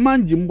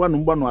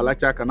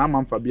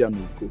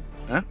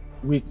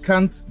 We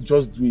can't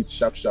just do it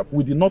sharp.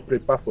 We did not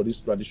prepare for this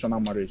traditional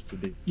marriage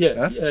today. You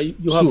have.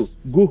 So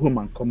go home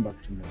and come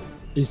back tomorrow.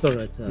 It's all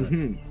right,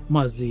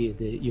 Mazi.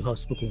 You have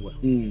spoken well.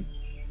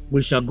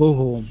 We shall go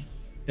home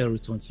and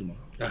return tomorrow.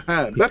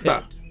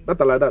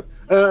 Better like that.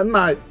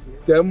 Now,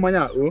 tell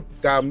Manya,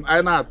 come.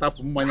 I na tap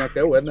Manya.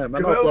 Ke we na. Na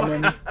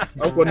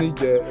ọkọ ni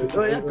je.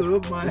 Oh yeah,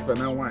 go my. If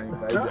na wine.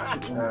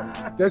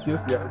 Take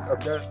this here.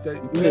 Okay.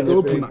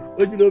 Open.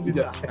 Open.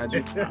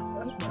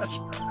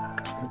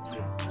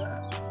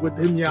 With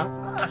him ya.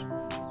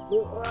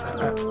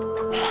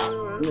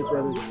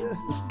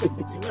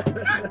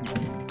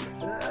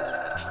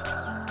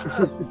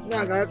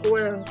 Na ga ko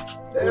ya.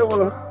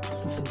 Wala.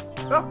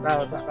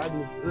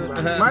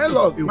 My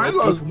laws, no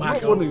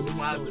bonus.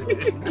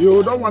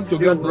 You don't want to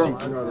get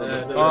drunk.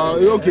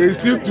 Okay, it's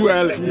still too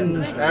early.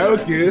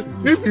 Okay,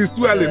 if it's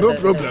too early, no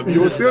problem.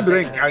 You will still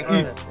drink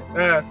and eat.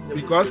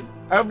 Because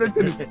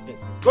everything is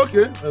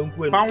okay.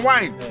 Palm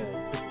wine.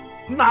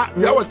 Nah,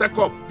 there will take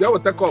up.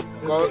 Because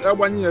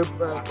one year,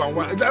 palm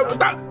wine.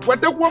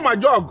 What take one my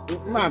jog?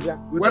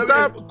 What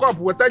that cup?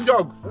 What that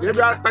jog?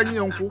 Maybe I tell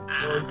you, uncle.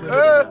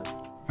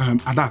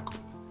 Adako,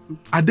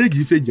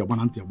 Adegi fe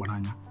jabananti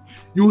abananya.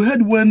 You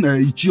heard when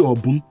Ichi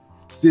Obun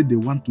said they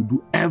want to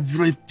do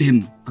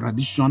everything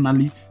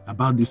traditionally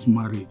about this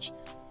marriage.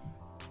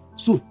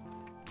 So,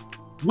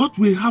 what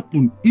will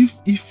happen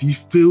if he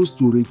fails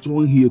to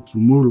return here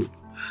tomorrow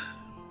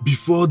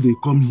before they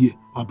come here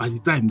or by the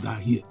time they are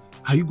here?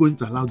 Are you going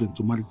to allow them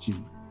to marry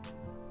Chinwe?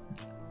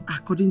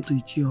 According to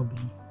Ichi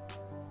Obun,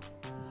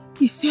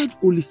 he said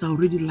Olisa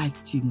already likes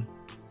Chinwe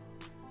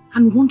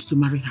and wants to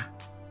marry her.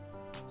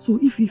 So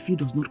if he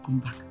does not come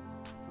back,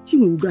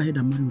 Chinwe will go ahead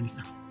and marry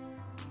Olisa.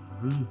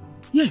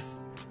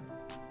 Yes.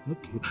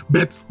 Okay.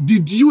 But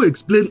did you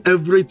explain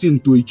everything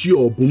to Ichi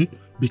Obun?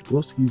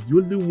 Because he's the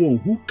only one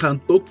who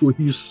can talk to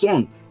his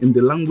son in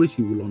the language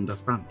he will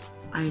understand.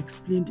 I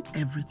explained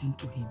everything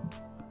to him.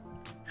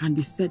 And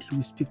he said he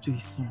will speak to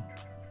his son.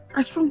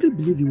 I strongly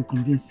believe he will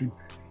convince him.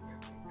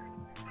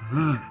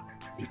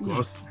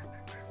 Because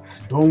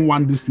I don't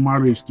want this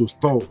marriage to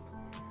stall.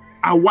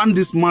 I want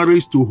this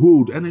marriage to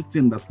hold.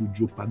 Anything that will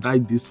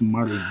jeopardize this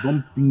marriage,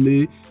 don't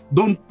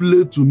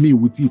play to me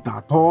with it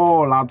at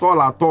all.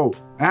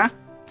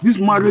 This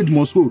marriage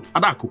must hold.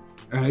 Adako,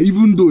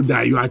 Even though they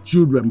are your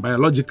children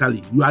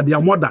biologically, you are their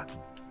mother.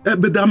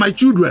 But they are my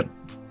children.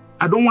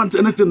 I don't want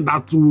anything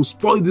that will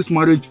spoil this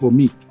marriage for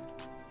me.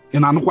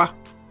 In Anukwa.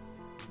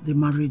 The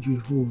marriage will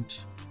hold.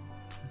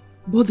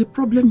 But the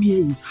problem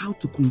here is how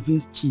to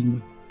convince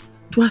Chinwe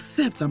to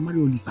accept and marry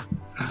Olisa.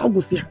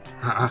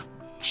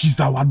 She's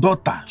our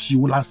daughter. She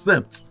will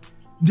accept.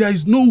 There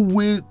is no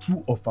way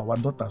two of our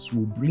daughters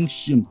will bring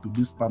shame to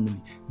this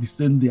family the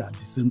same day at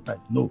the same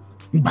time. No.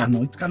 But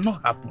no, it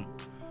cannot happen.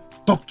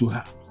 Talk to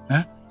her.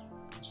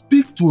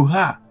 Speak to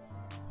her.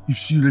 If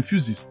she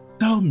refuses,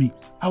 tell me.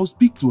 I'll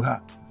speak to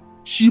her.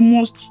 She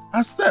must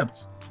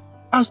accept.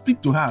 I'll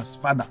speak to her as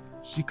father.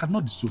 She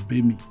cannot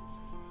disobey me.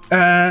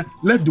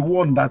 Let the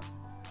one that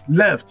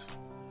left,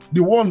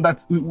 the one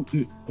that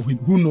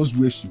who knows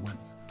where she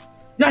went,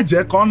 and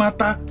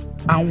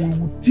we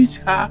will teach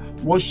her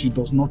what she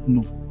does not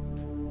know.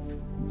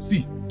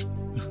 See,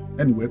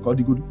 anyway,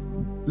 Kodigodu,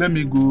 let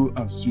me go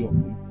and see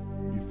Obum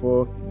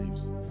before he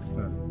leaves.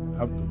 I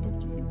have to talk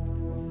to him.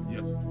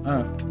 Yes.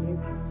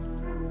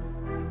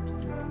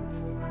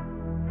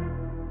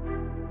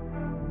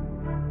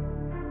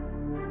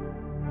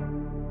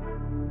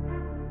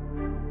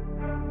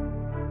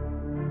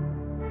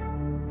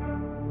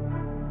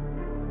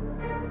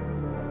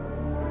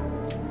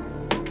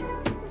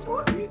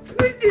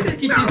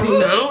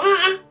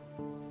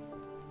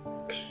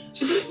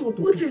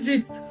 What is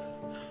it?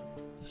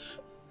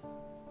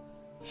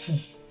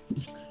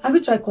 Have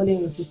you tried calling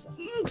your sister?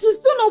 She's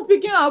still not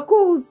picking her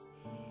calls.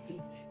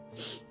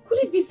 Could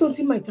it be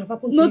something might have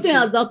happened to Nothing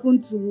has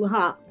happened to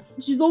her.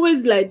 She's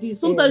always like this.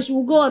 Sometimes she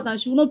will go out and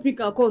she will not pick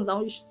her calls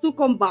and she still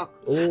come back.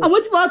 I'm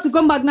waiting for her to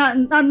come back now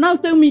and now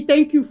tell me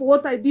thank you for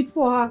what I did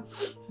for her.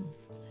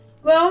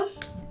 Well,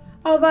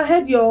 I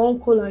overheard your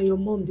uncle and your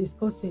mom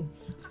discussing.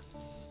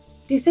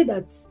 They said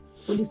that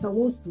Olisa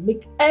wants to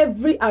make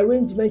every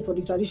arrangement for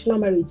the traditional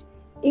marriage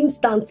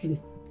instantly.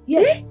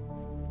 Yes.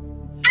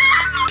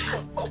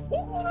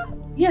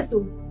 Yes,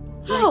 so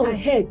how? Like I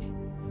heard,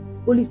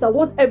 Olisa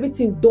wants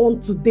everything done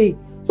today.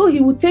 So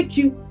he will take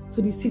you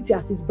to the city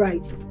as his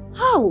bride.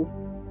 How?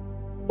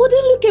 But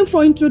then looking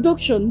for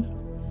introduction.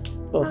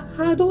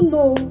 I don't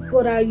know,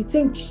 but I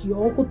think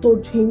your uncle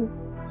told him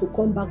to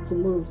come back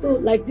tomorrow. So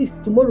like this,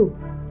 tomorrow,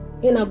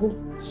 in I go.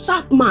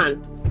 Sharp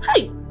man.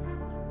 Hey!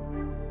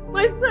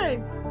 My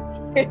friend.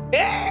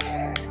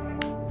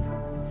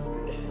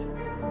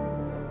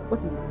 What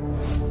is it?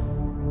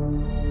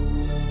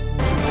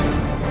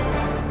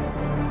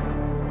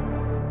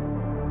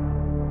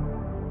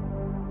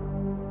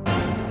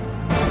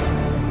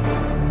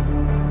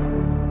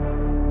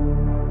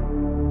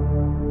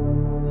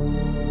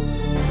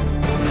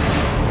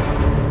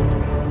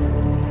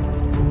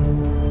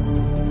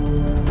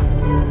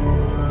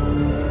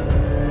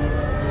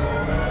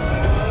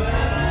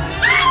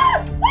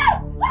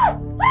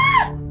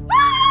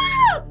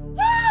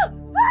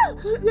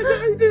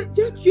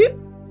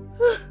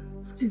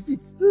 What is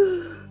it?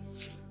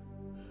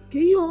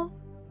 Keyo?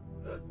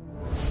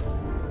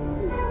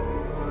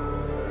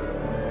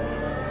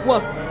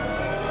 What?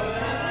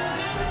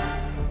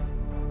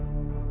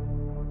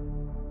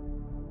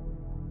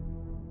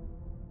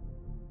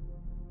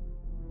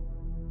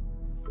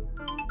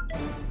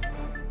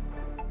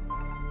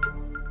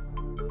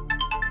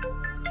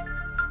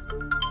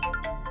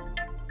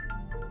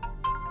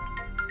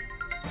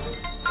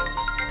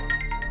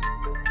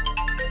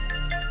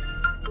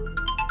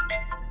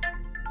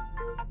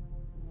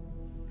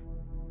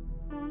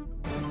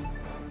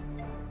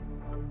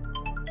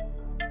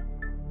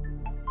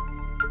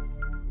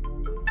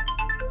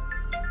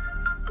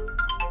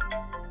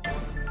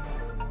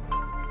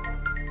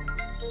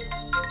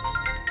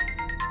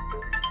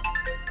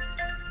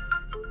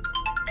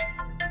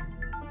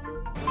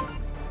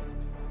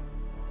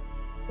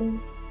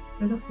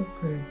 Let's stop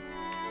crying.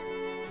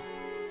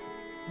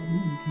 I'm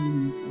not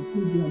doing it. I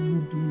told you I'm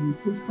not doing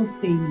it. So stop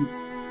saying it.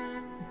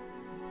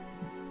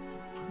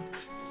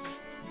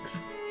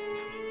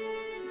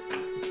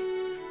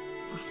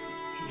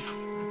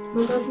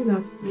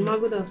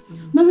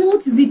 Mama,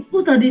 what is it?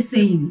 What are they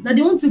saying? That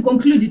they want to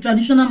conclude the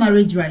traditional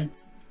marriage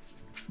rites?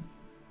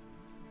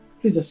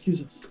 Please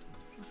excuse us.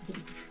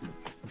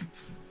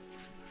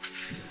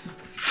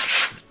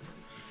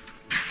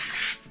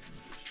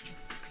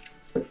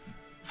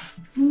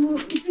 Oh,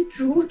 is it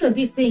true? What are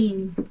they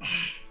saying?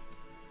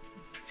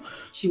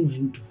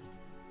 Chinwendu,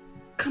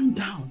 calm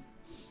down.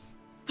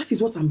 That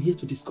is what I'm here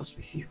to discuss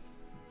with you.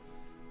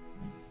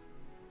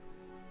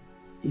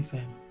 If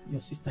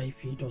your sister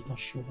Ife does not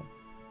show up,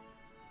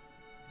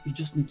 you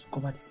just need to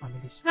cover the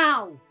family shame.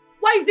 How?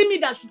 Why is it me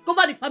that should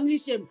cover the family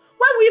shame?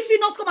 Why will Ife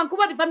not come and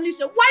cover the family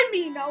shame? Why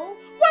me now?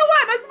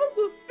 Why am I supposed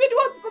to be the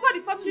one to cover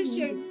the family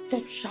shame?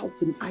 Stop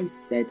shouting. I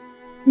said,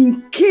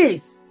 in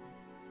case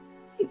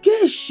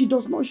she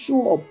does not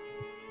show up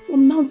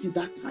from now till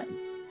that time,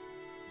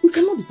 we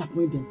cannot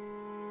disappoint them.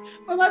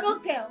 Mama, I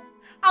don't care.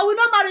 I will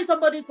not marry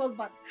somebody's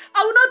husband.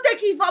 I will not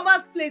take his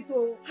mama's place.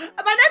 Oh.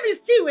 My name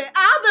is Chiwe.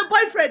 I have a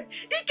boyfriend.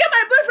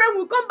 My boyfriend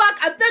will come back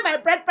and pay my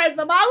bride price,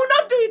 Mama. I will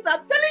not do it.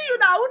 I'm telling you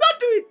now. I will not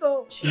do it.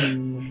 Oh.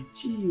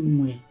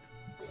 Chinwe.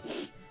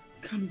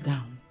 Calm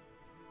down.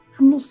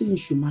 I'm not saying you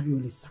should marry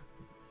Olisa.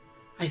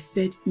 I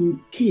said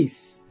in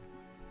case.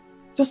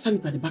 Just have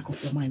it at the back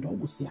of your mind. Don't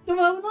go see her.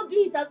 Mama, I will not do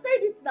it. I'm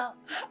saying it now.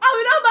 I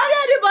will not marry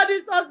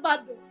anybody's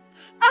husband.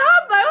 I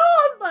have my own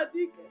husband,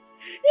 Ike.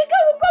 Ike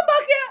will come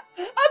back here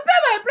and pay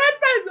my bride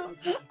price.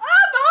 I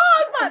have my own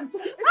husband.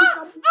 I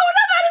will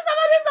not marry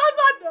somebody's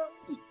husband.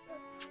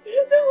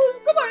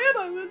 Come on here,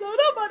 my husband. I will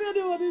not marry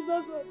anybody's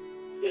husband.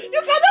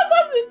 You cannot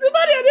force me to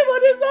marry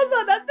anybody's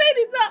husband. I'm saying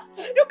this now.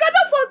 You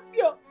cannot force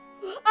me.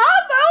 I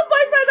have my own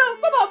boyfriend now.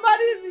 Come and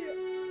marry me.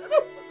 You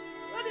cannot force me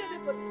to marry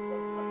anybody's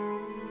husband.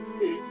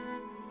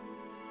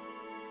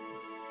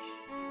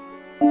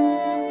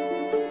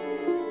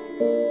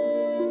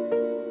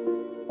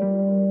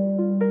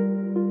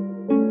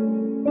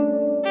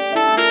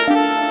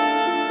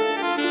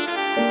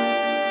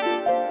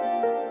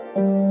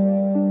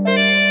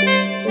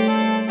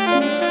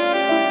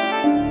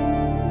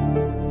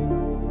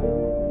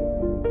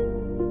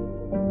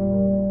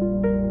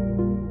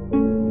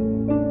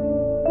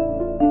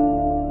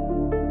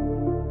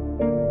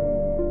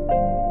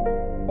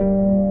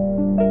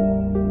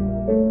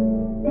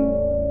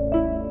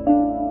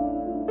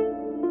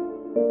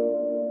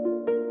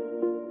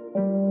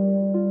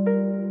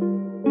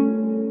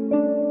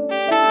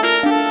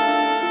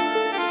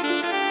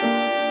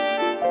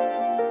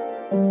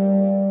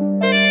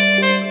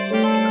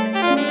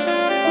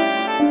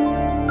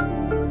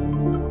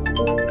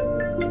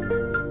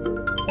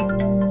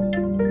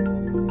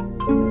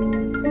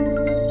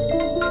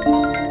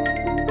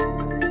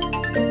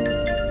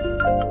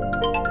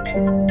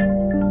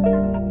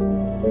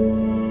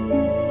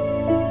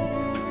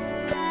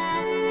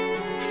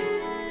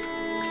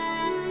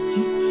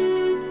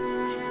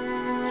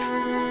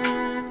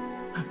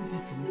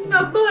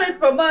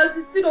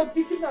 She's still not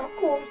picking her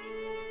calls.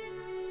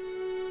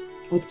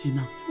 Up till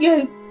now?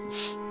 Yes.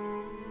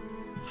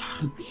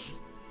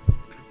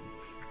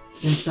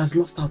 Then she has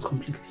lost out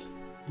completely.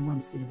 You know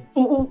I'm saying it.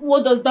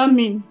 What does that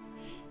mean?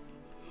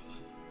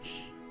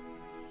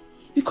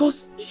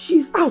 Because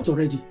she's out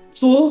already.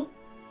 So?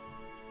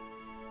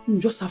 You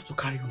just have to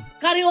carry on.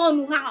 Carry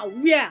on how?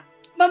 Where?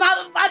 Mama,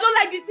 I don't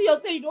like this thing you're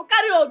saying,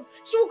 carry on.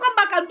 She will come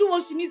back and do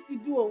what she needs to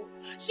do.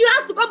 She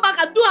has to come back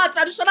and do her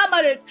traditional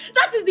marriage.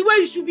 That is the way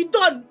it should be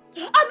done.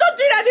 I'm not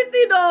doing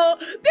anything, no.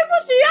 People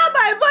should hear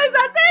my voice.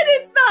 I'm saying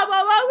it now,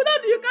 Mama.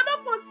 You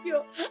cannot force me.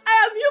 I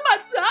am human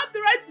too. I have the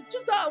right to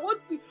choose how I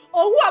want to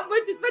or who I'm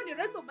going to spend the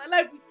rest of my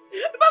life with.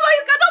 Mama,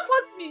 you cannot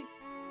force me.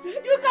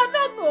 You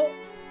cannot, no.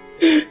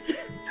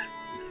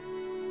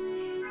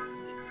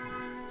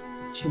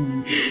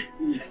 Chinwe,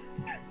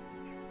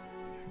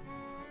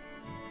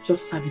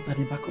 just have it at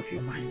the back of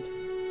your mind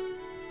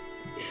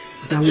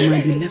that we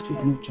might be left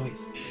with no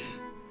choice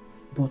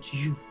but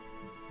you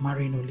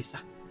marrying Olisa.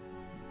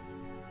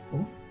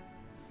 Oh,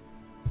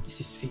 this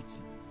is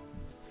fate.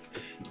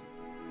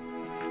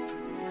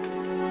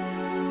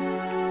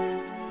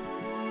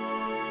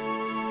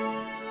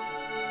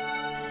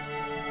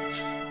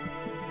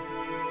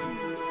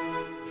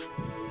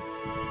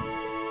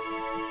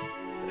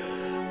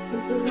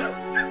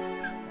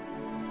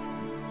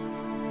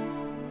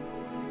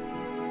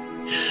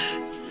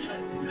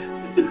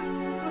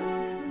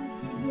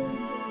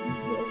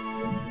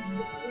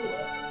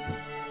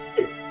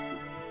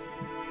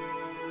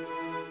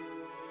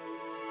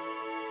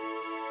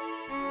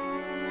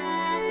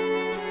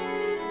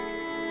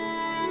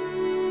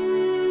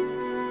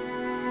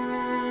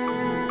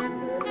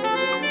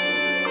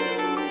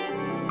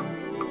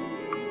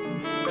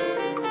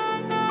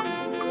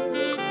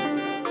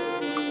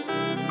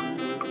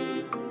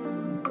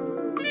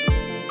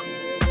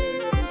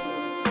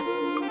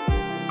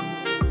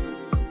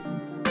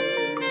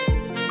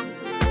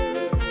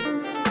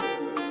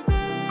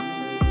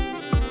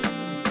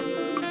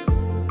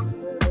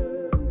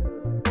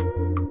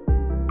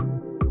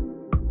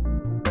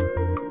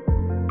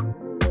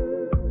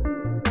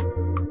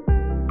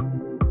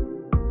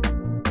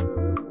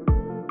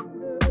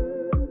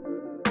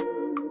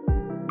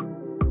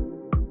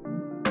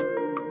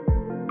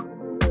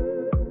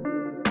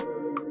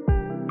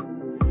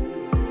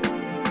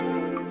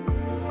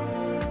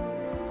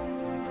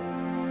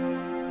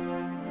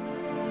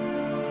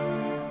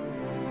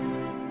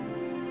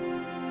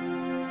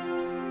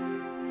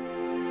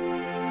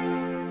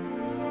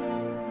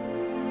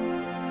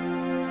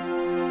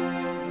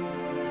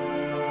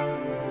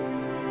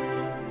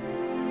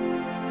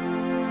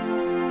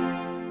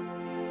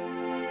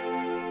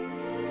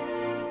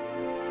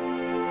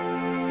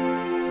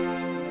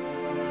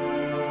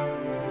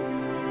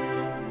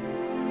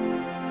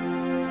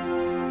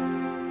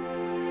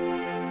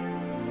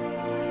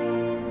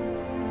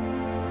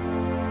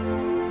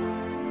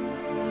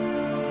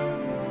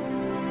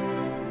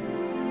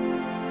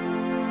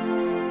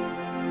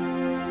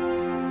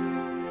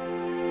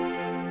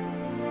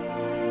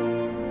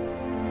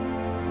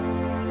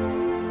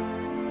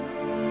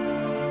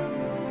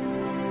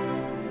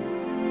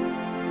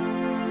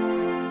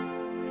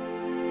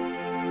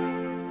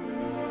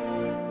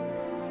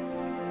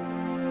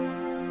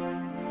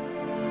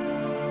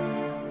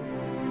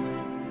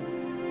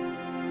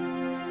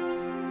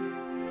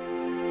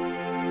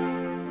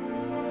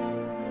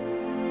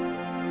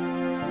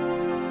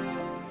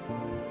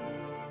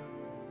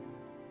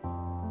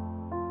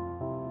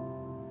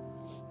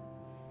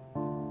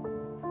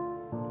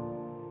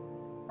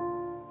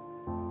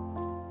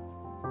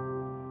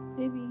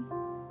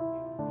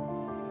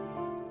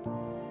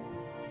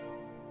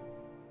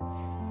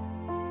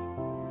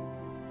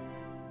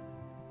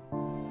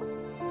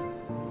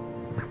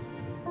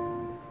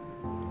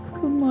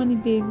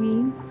 morning,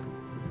 baby.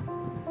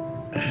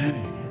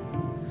 Hey.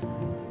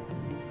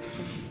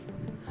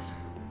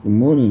 Good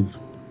morning.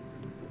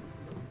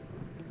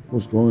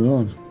 What's going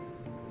on?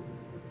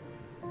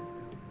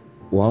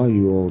 Why are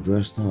you all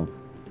dressed up?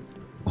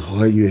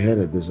 Why are you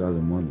headed this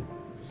early morning?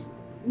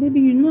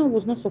 Baby, you know I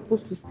was not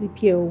supposed to sleep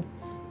here,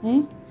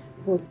 eh?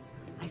 But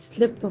I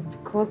slept off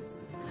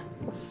because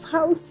of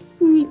how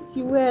sweet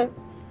you were.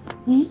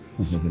 Eh?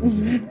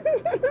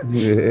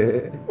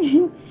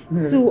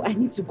 So I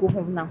need to go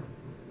home now.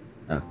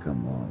 Oh,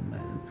 come on,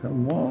 man.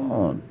 Come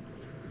on.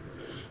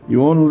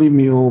 You want to leave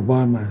me all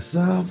by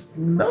myself?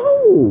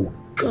 No.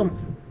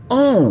 Come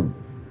on.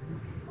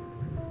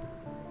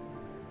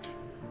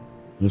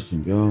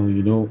 Listen, girl,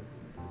 you know,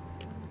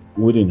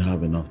 we didn't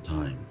have enough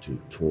time to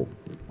talk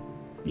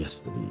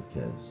yesterday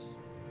because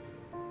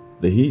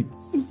the heat,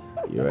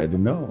 you already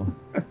know.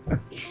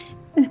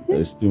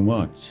 There's too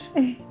much.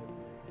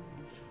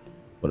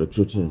 But the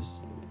truth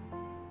is,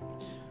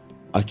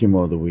 I came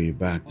all the way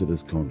back to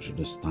this country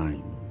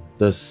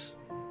this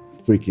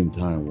freaking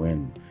time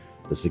when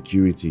the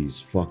security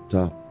is fucked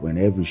up, when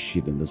every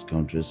shit in this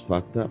country is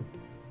fucked up,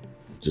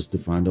 just to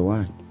find a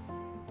wife.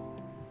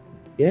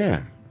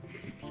 Yeah.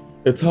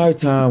 It's high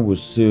time we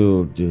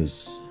seal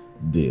this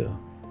deal,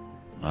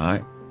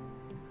 alright?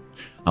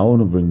 I want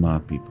to bring my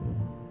people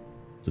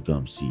to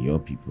come see your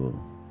people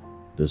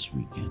this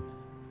weekend.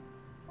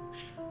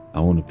 I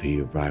want to pay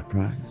your bride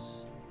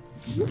price.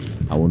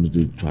 I want to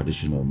do the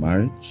traditional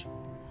marriage,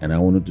 and I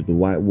want to do the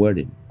white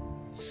wedding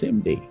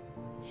same day.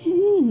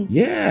 Hey.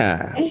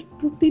 Yeah.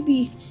 But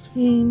baby,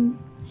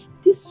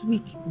 this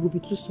week will be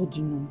too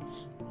sudden.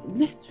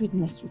 Let's do it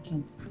next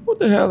weekend. What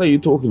the hell are you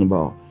talking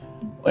about?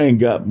 I ain't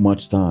got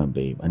much time,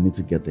 babe. I need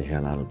to get the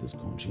hell out of this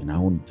country, and I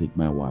want to take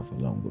my wife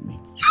along with me.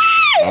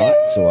 All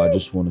right, so I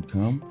just want to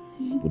come.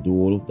 We'll do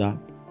all of that,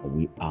 and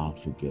we out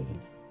for good.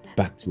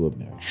 Back to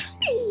America.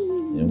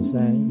 You know what I'm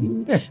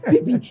saying?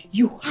 Baby,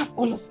 you have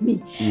all of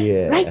me.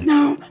 Yeah. Right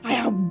now, I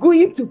am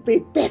going to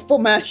prepare for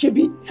my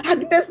Shebi.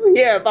 Agnes will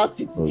hear about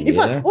it. Oh, in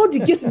fact, all the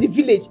girls in the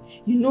village,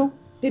 you know,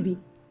 baby,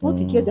 all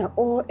the girls are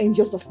all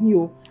angels of me.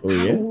 Oh,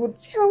 yeah? I will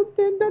tell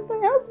them that I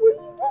have you.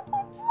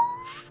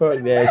 Fuck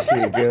that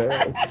shit, girl.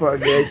 Fuck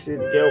that shit,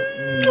 girl.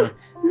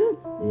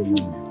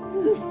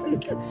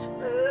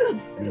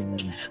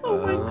 Oh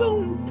my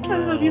God. I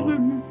love you,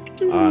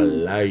 baby. I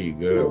love you,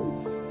 girl.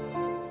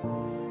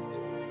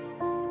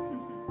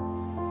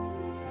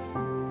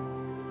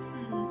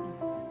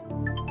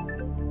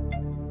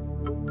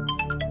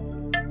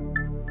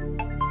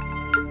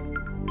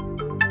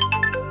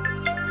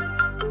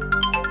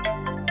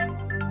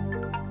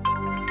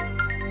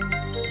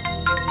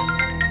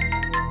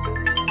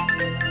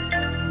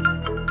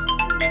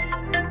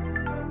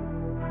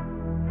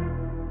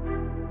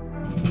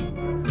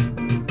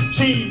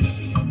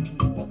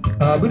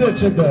 We don't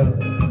check that.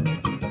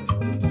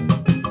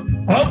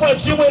 How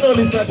much you went on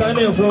this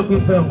Sakane and broke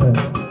with them?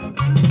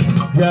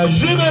 Yeah,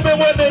 je me be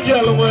one day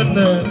jail one.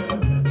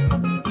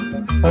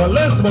 Or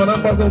less one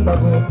up bago.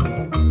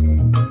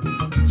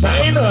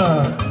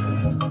 China.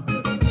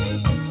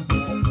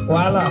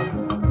 Voila.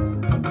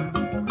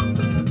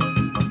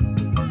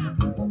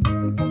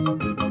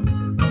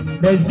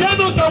 The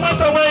Zeno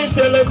Kawata wine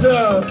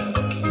selector.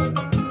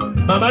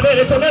 Mama,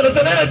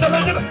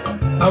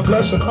 I'm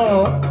blushing.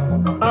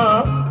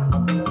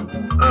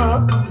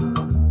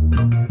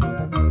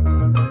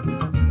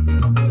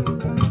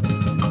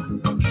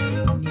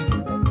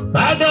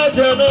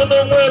 No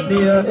one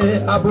near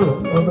Abu.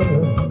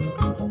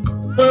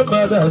 My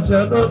mother,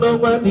 no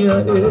one near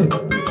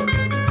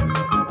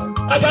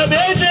I got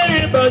major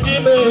in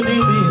Bajime.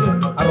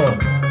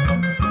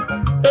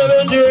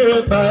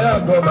 Major by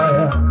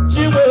Agomaya.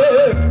 She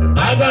will. I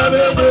got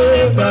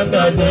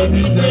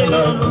major.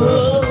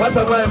 What's a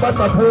my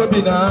passport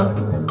now?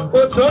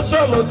 What's also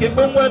looking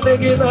for one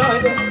again?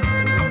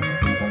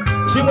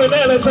 She went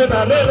Ella.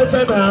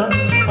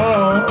 Oh,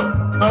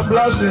 I'm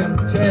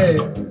blushing. Say.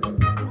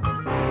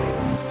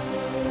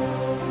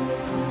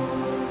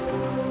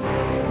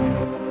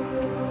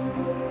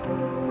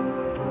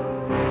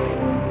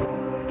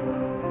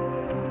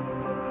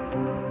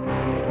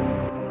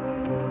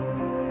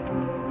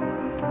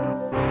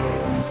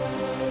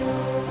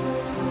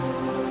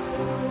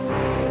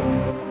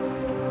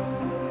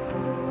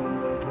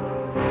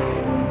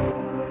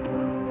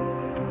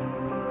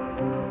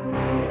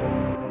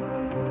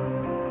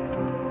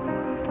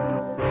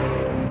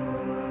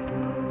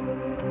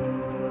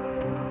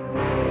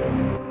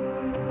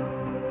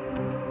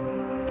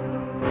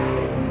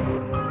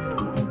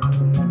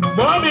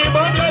 Mommy,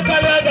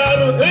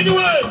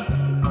 anyway.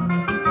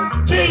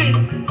 Gee.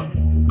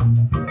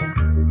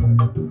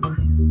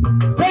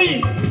 Hey.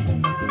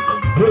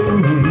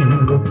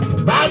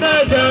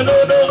 Banaja no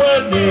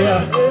one near.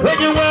 When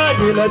you want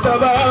to let your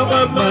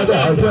mama,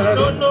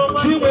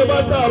 she will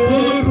pass up.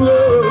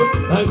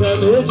 I got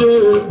major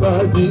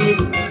party.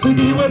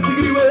 Sigiwe.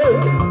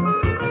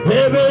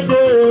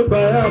 Major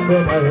by I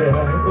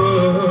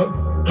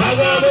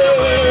got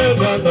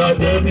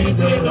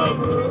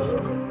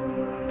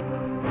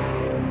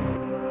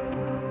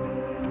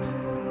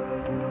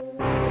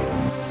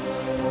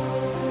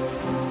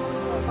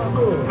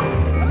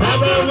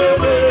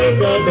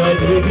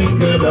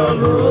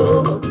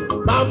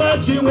Mama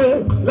Chiwe,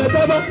 let's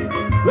have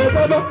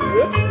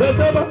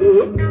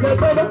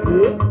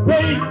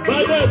Hey, my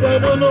dad, I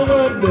don't know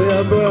what they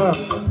are.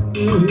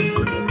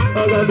 I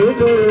got to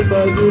do it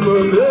by the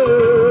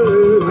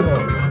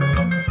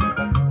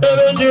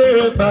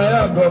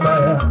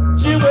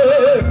Chiwe,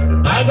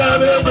 I got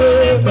to do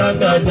it by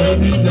the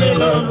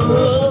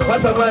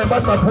What's a my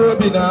passa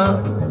probina?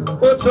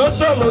 What's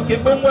also looking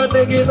for one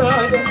again?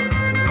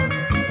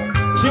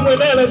 Chiwe,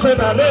 Nella,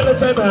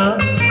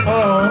 oh,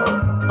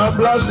 I'm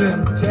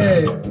blushing,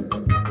 Jay.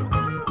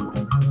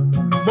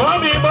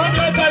 Mommy, I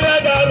can't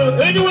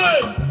anyway.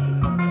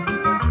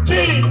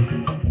 Gee.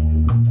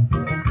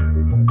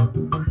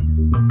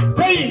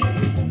 Hey.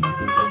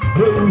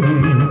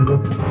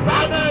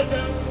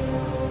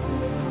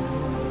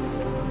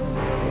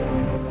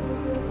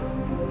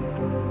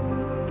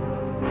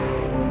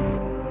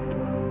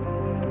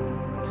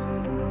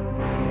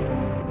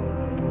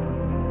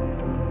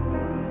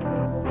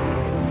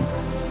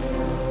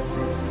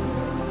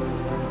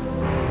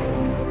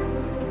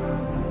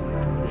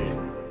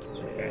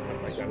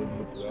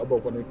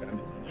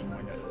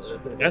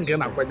 Yang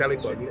kena apa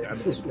cari kau ni kan?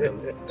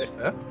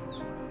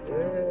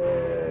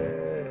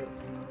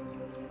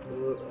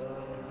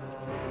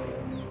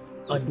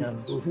 Anyan,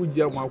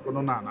 ufuja mau kono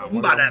nana.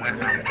 Mbada.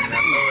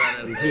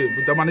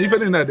 But man,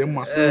 even in that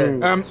demo.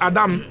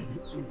 Adam,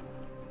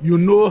 you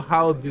know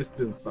how these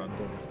things are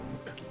done.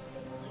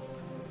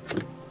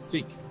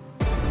 Take.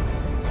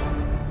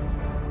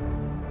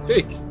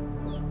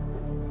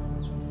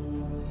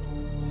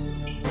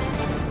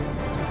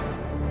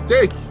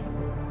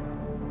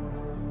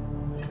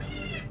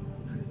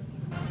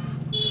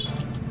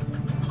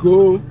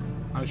 Go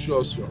and show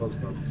us your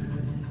husband.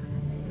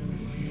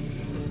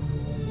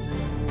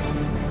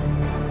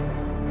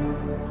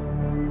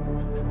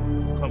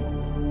 Come on.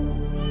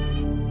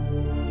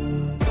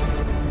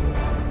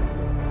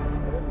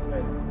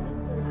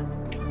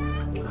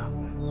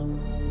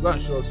 Go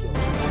and show us your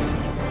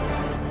husband.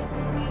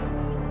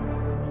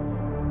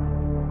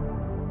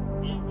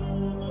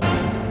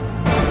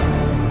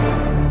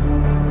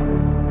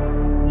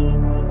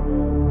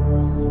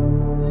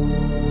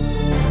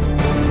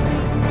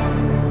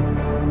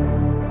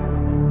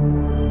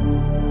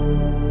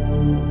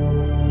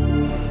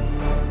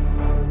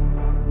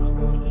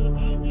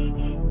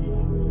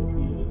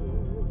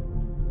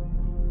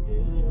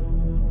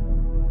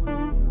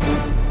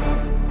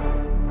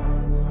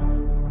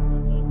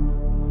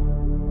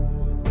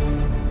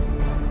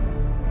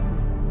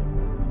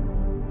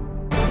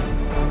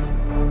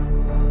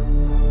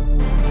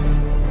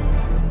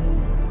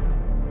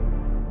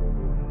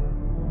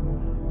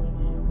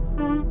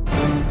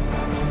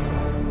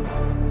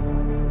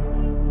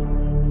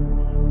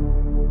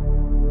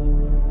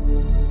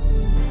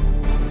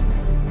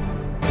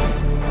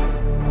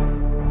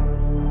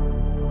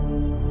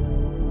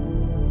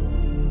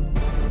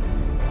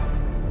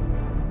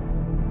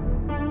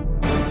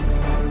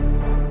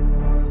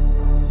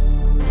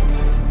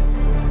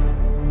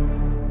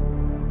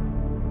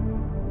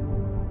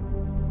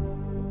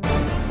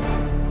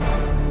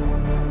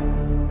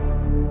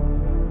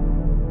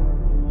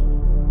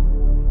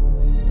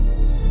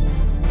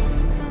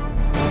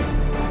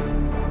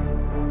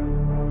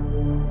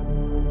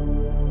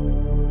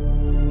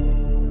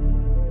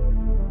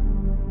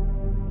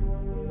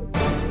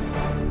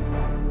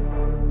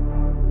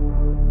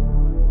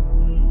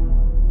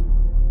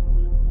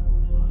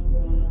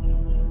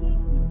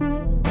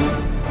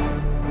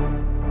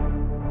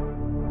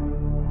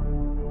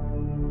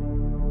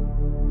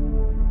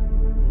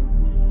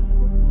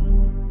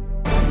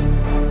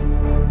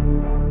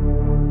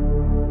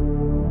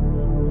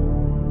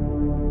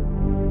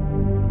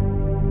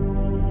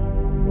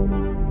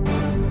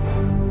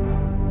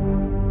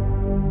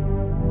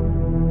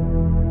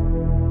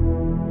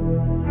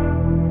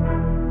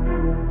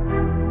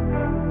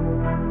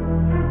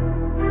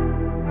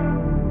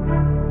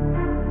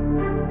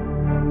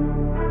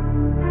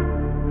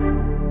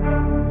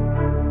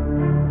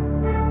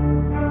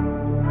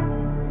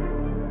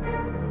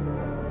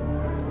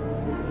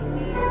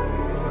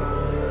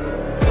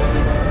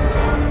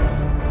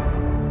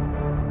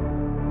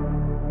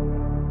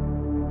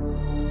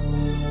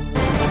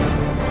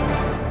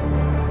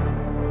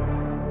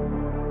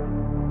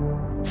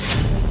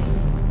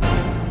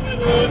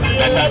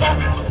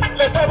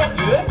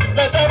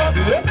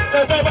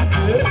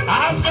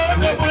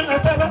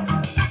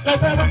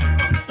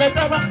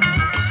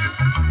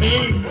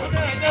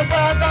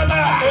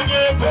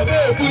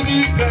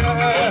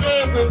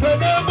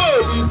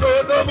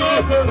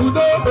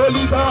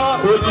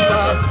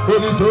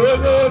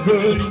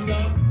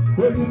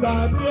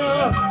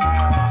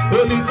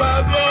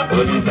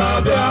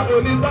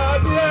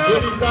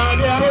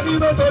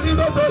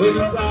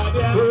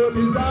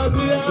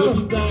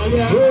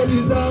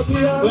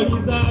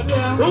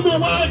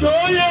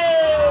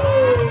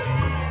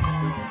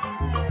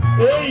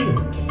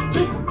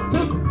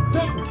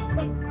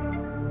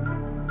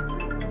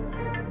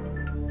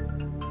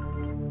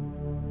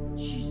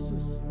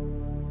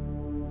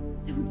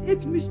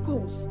 78 missed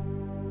calls.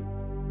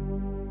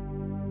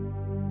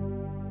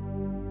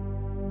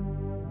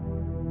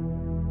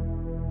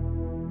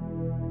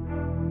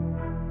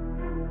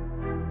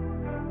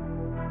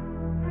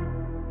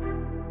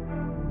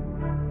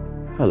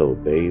 Hello,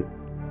 babe.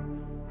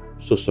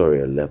 So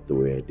sorry I left the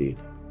way I did.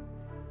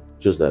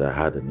 Just that I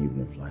had an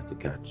evening flight to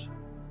catch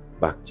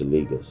back to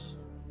Lagos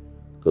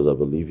because I'll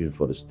be leaving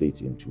for the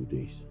States in 2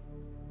 days.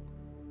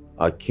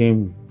 I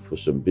came for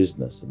some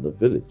business in the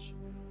village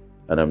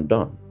and I'm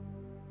done.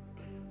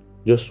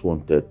 Just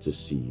wanted to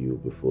see you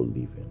before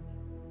leaving.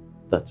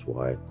 That's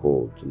why I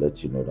called to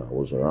let you know that I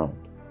was around.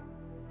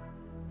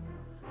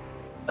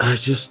 I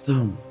just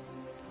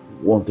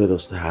wanted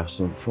us to have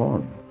some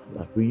fun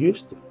like we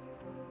used to.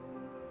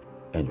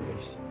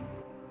 Anyways,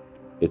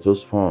 it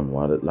was fun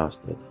while it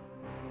lasted.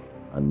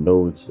 And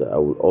know that I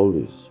will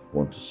always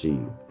want to see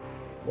you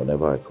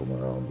whenever I come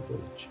around the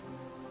village.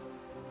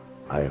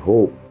 I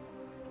hope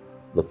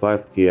the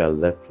 5K I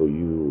left for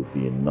you will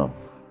be enough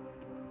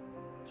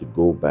to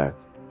go back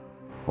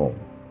home.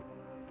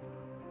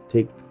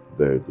 Take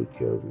very good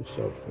care of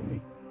yourself for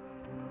me.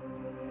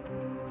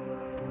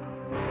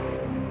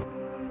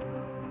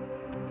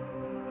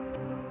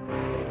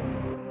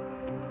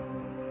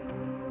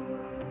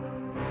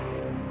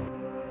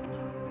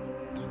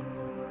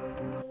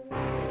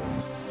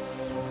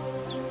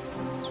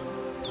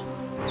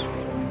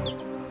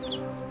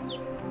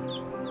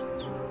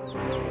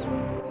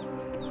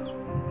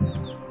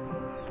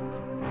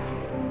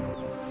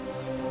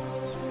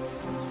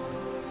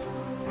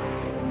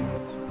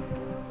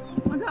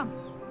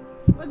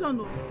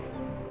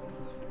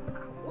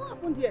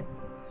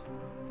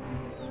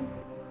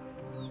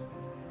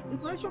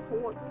 For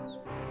what? I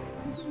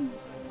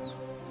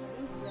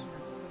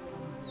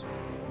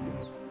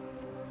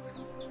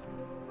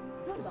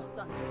don't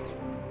understand.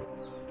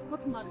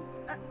 Got married.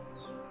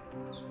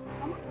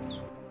 Mama,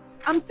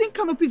 I'm seeing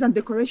canopies and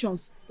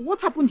decorations.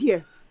 What happened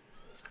here?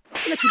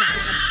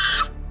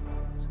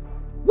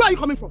 Where are you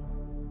coming from?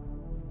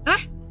 Are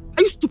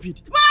you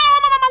stupid?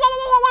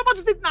 What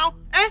is it now?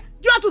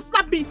 Do you have to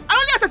slap me? I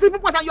only asked a simple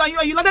question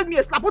and you landed me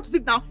a slap. What is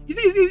it now? Is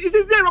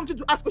it wrong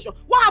to ask question?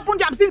 What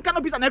happened here? I'm seeing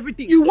canopies and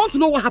everything. You want to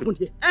know what happened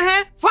here?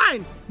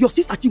 Fine. Your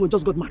sister Chinwe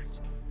just got married.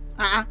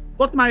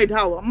 Got married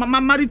how?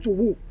 Married to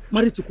who?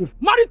 Married to who?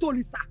 Married to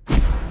Lisa.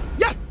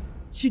 Yes,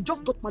 she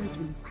just got married to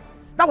Lisa.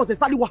 That was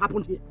exactly what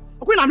happened here.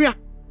 Okay, Namia,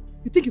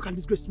 you think you can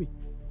disgrace me?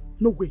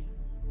 No way.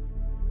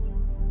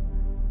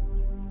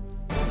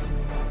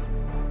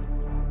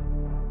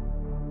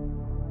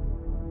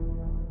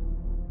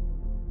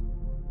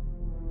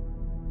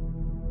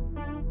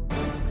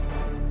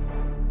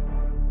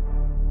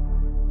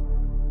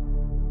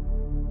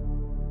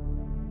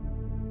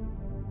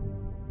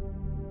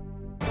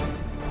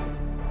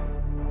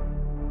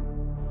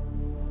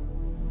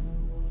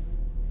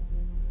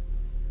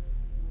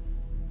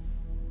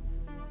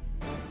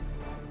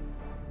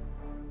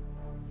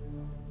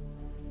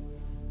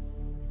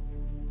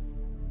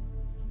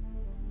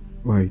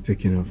 Why are you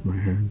taking off my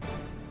hand?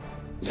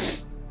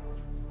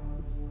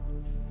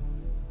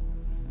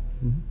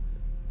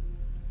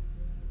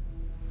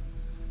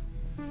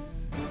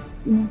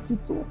 You want to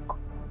talk?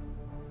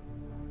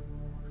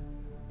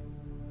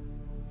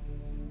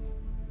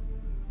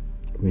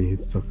 We need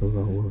to talk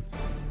about what?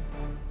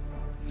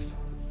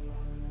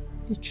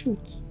 The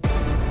truth.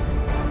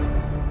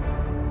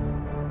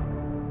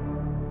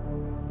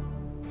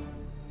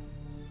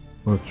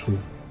 What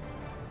truth?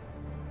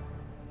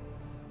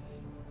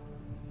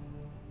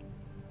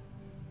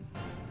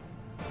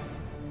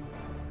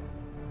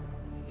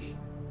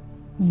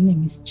 My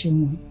name is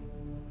Chinwe.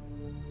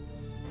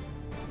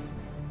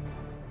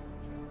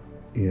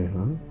 Yeah,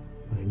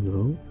 I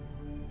know.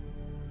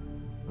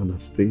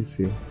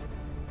 Anastasia.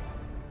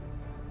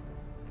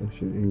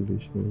 That's your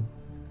English name.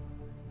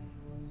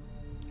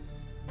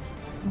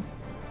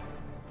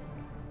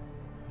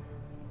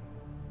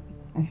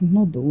 I am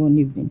not the one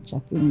you've been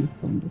chatting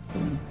with on the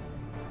phone.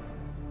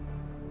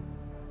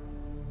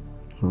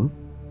 Huh?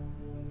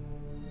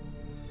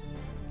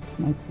 It's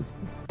my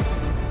sister.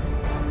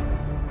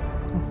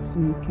 That's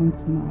who you came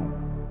to marry.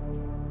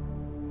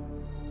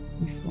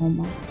 Before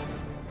marriage.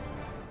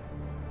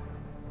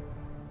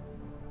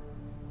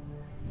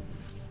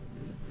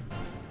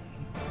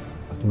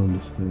 I don't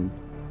understand.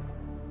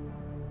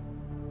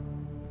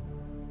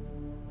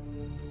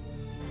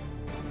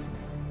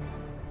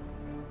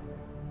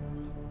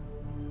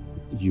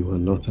 You are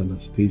not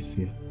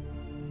Anastasia.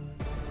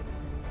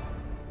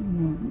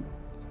 No.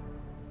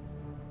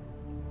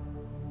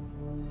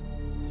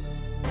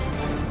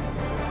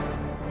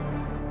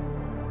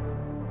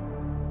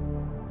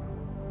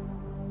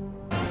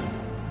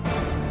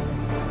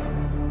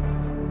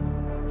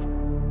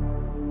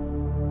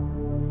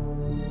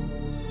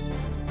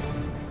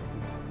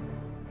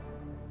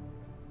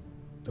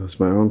 Does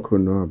my uncle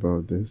know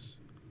about this?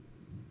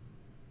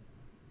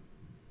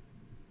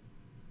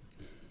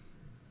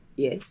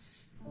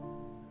 Yes.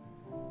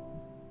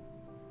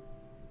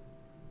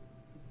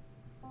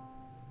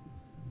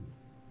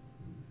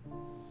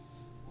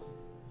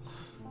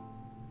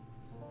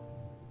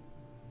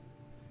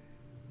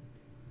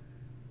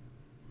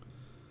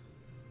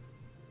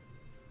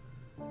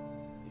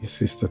 Your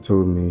sister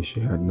told me she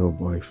had no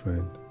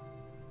boyfriend.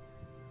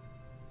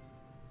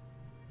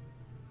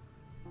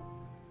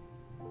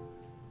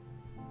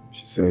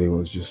 She said it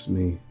was just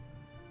me.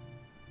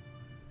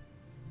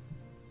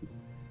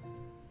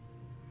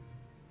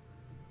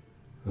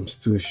 I'm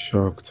still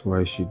shocked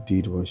why she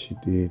did what she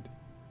did.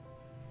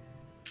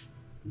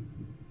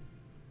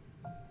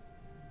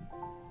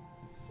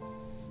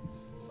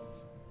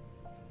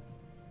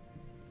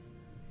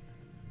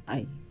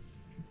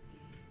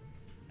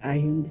 I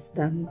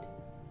understand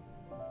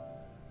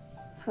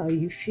how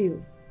you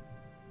feel.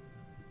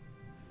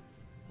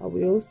 I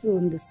will also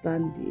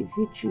understand if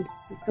you choose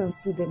to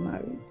cancel the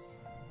marriage.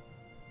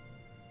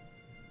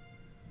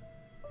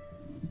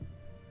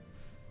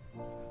 I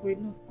will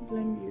not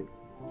blame you.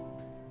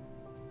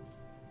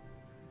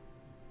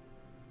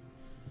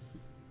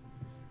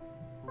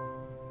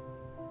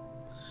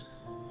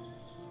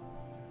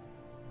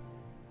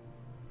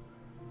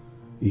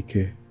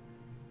 Ike,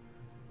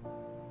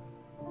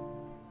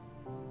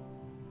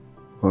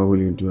 what will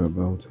you do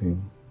about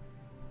him?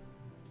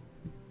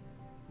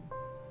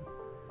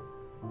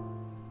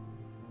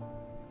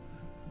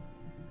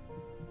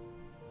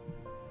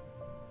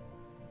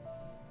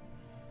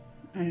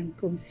 I am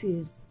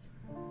confused.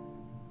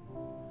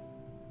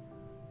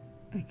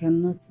 I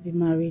cannot be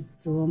married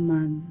to one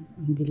man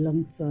and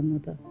belong to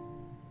another.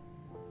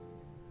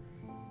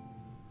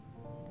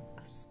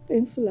 As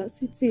painful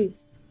as it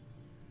is,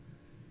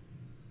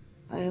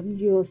 I am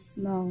yours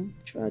now,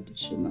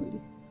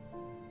 traditionally.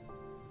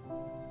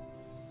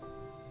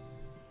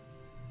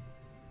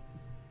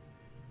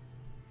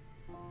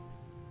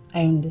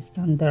 I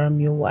understand that I'm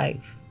your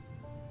wife.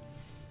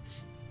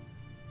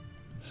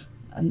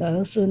 And I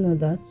also know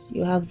that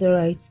you have the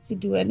right to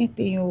do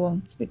anything you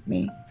want with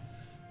me.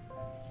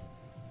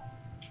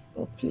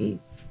 But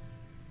please,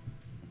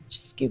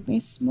 just give me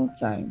some more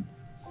time.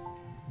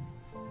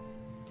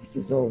 This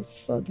is all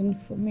sudden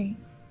for me.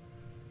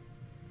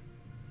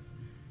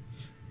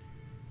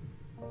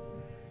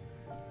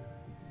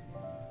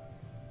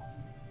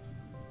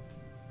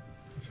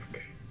 It's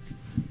okay.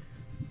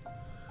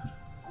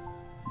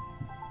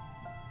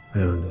 I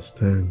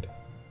understand.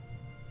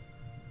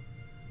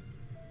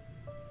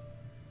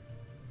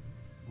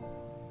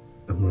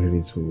 I'm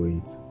ready to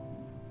wait.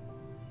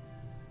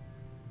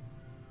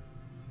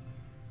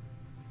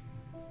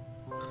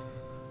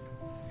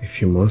 If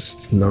you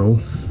must know,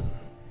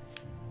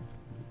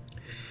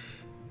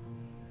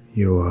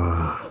 you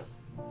are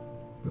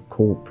the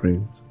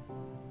culprit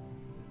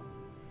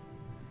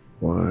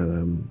while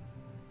I'm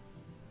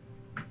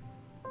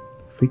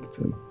the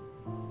victim.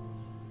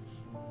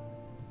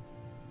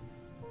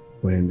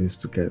 We're in this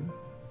together.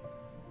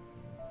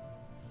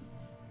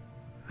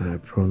 And I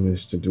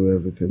promise to do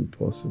everything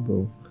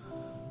possible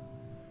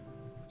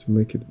to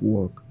make it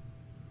work.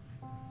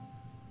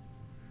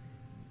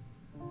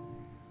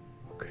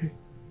 Okay?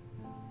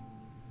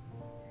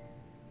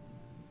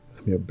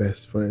 I'm your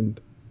best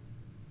friend.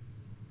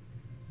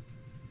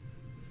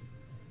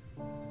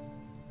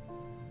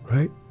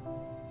 Right?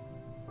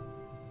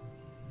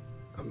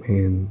 I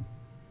mean,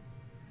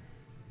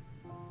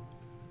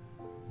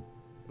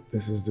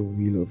 this is the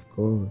will of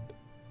God.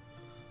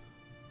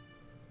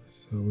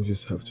 So we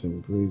just have to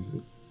embrace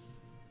it.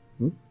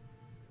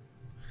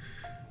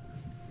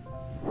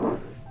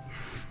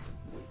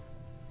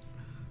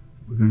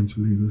 We're going to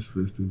Lagos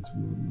first thing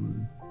tomorrow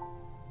morning.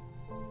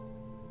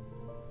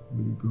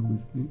 Will you go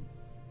with me?